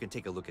 My crew can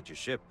take a look at your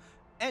ship,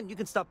 and you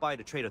can stop by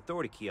the Trade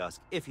Authority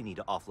kiosk if you need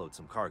to offload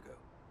some cargo.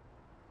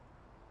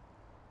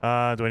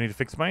 Do I need to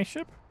fix my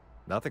ship?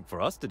 Nothing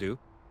for us to do.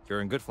 You're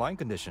in good flying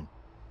condition.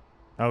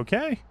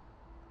 Okay.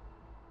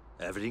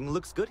 Everything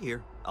looks good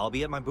here. I'll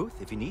be at my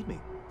booth if you need me.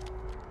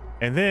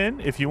 And then,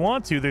 if you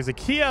want to, there's a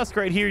kiosk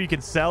right here you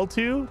can sell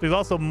to. There's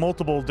also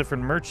multiple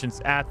different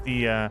merchants at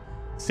the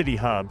city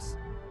hubs.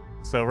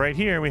 So right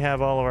here, we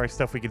have all of our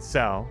stuff we could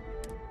sell.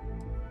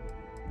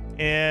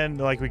 And,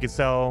 like, we could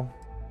sell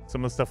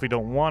some of the stuff we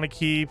don't want to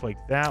keep,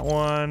 like that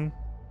one.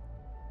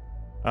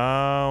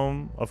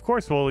 Of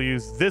course, we'll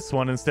use this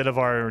one instead of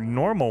our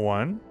normal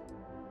one.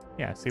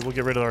 Yeah, see, we'll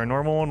get rid of our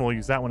normal one. We'll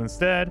use that one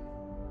instead.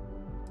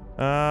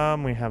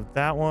 We have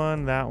that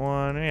one.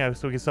 Yeah,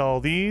 so we can sell all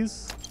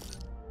these.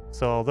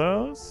 Sell all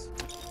those.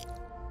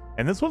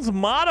 And this one's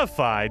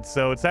modified,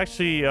 so it's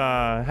actually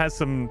has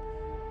some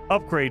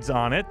upgrades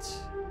on it.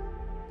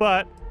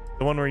 But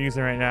the one we're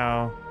using right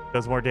now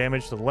does more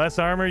damage the less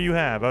armor you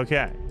have.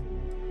 Okay.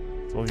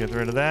 So we'll get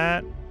rid of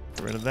that.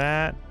 Get rid of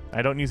that.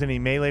 I don't use any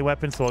melee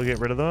weapons, so I'll get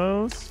rid of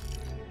those.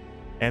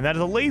 And that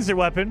is a laser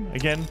weapon.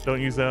 Again, don't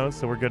use those,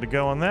 so we're good to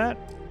go on that.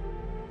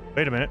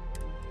 Wait a minute.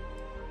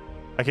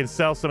 I can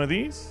sell some of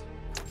these.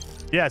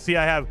 Yeah, see,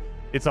 I have...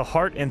 It's a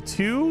heart and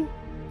 2.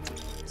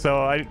 So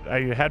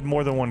I had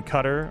more than one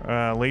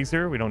cutter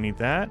laser. We don't need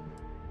that.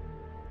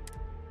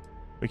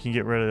 We can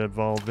get rid of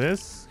all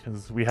this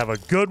because we have a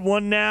good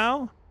one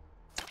now.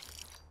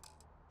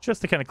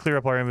 Just to kind of clear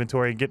up our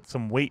inventory and get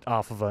some weight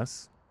off of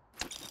us.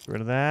 Get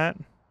rid of that.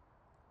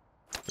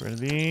 Get rid of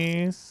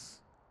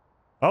these.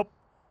 Oh,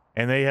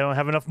 and they don't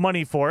have enough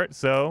money for it,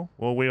 so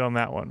we'll wait on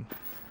that one.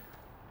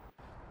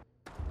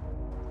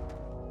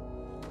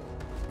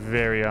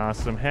 Very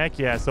awesome. Heck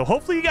yeah. So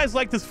hopefully you guys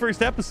liked this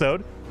first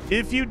episode.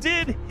 If you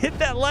did, hit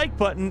that like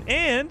button,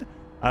 and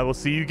I will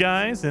see you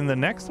guys in the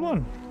next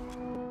one.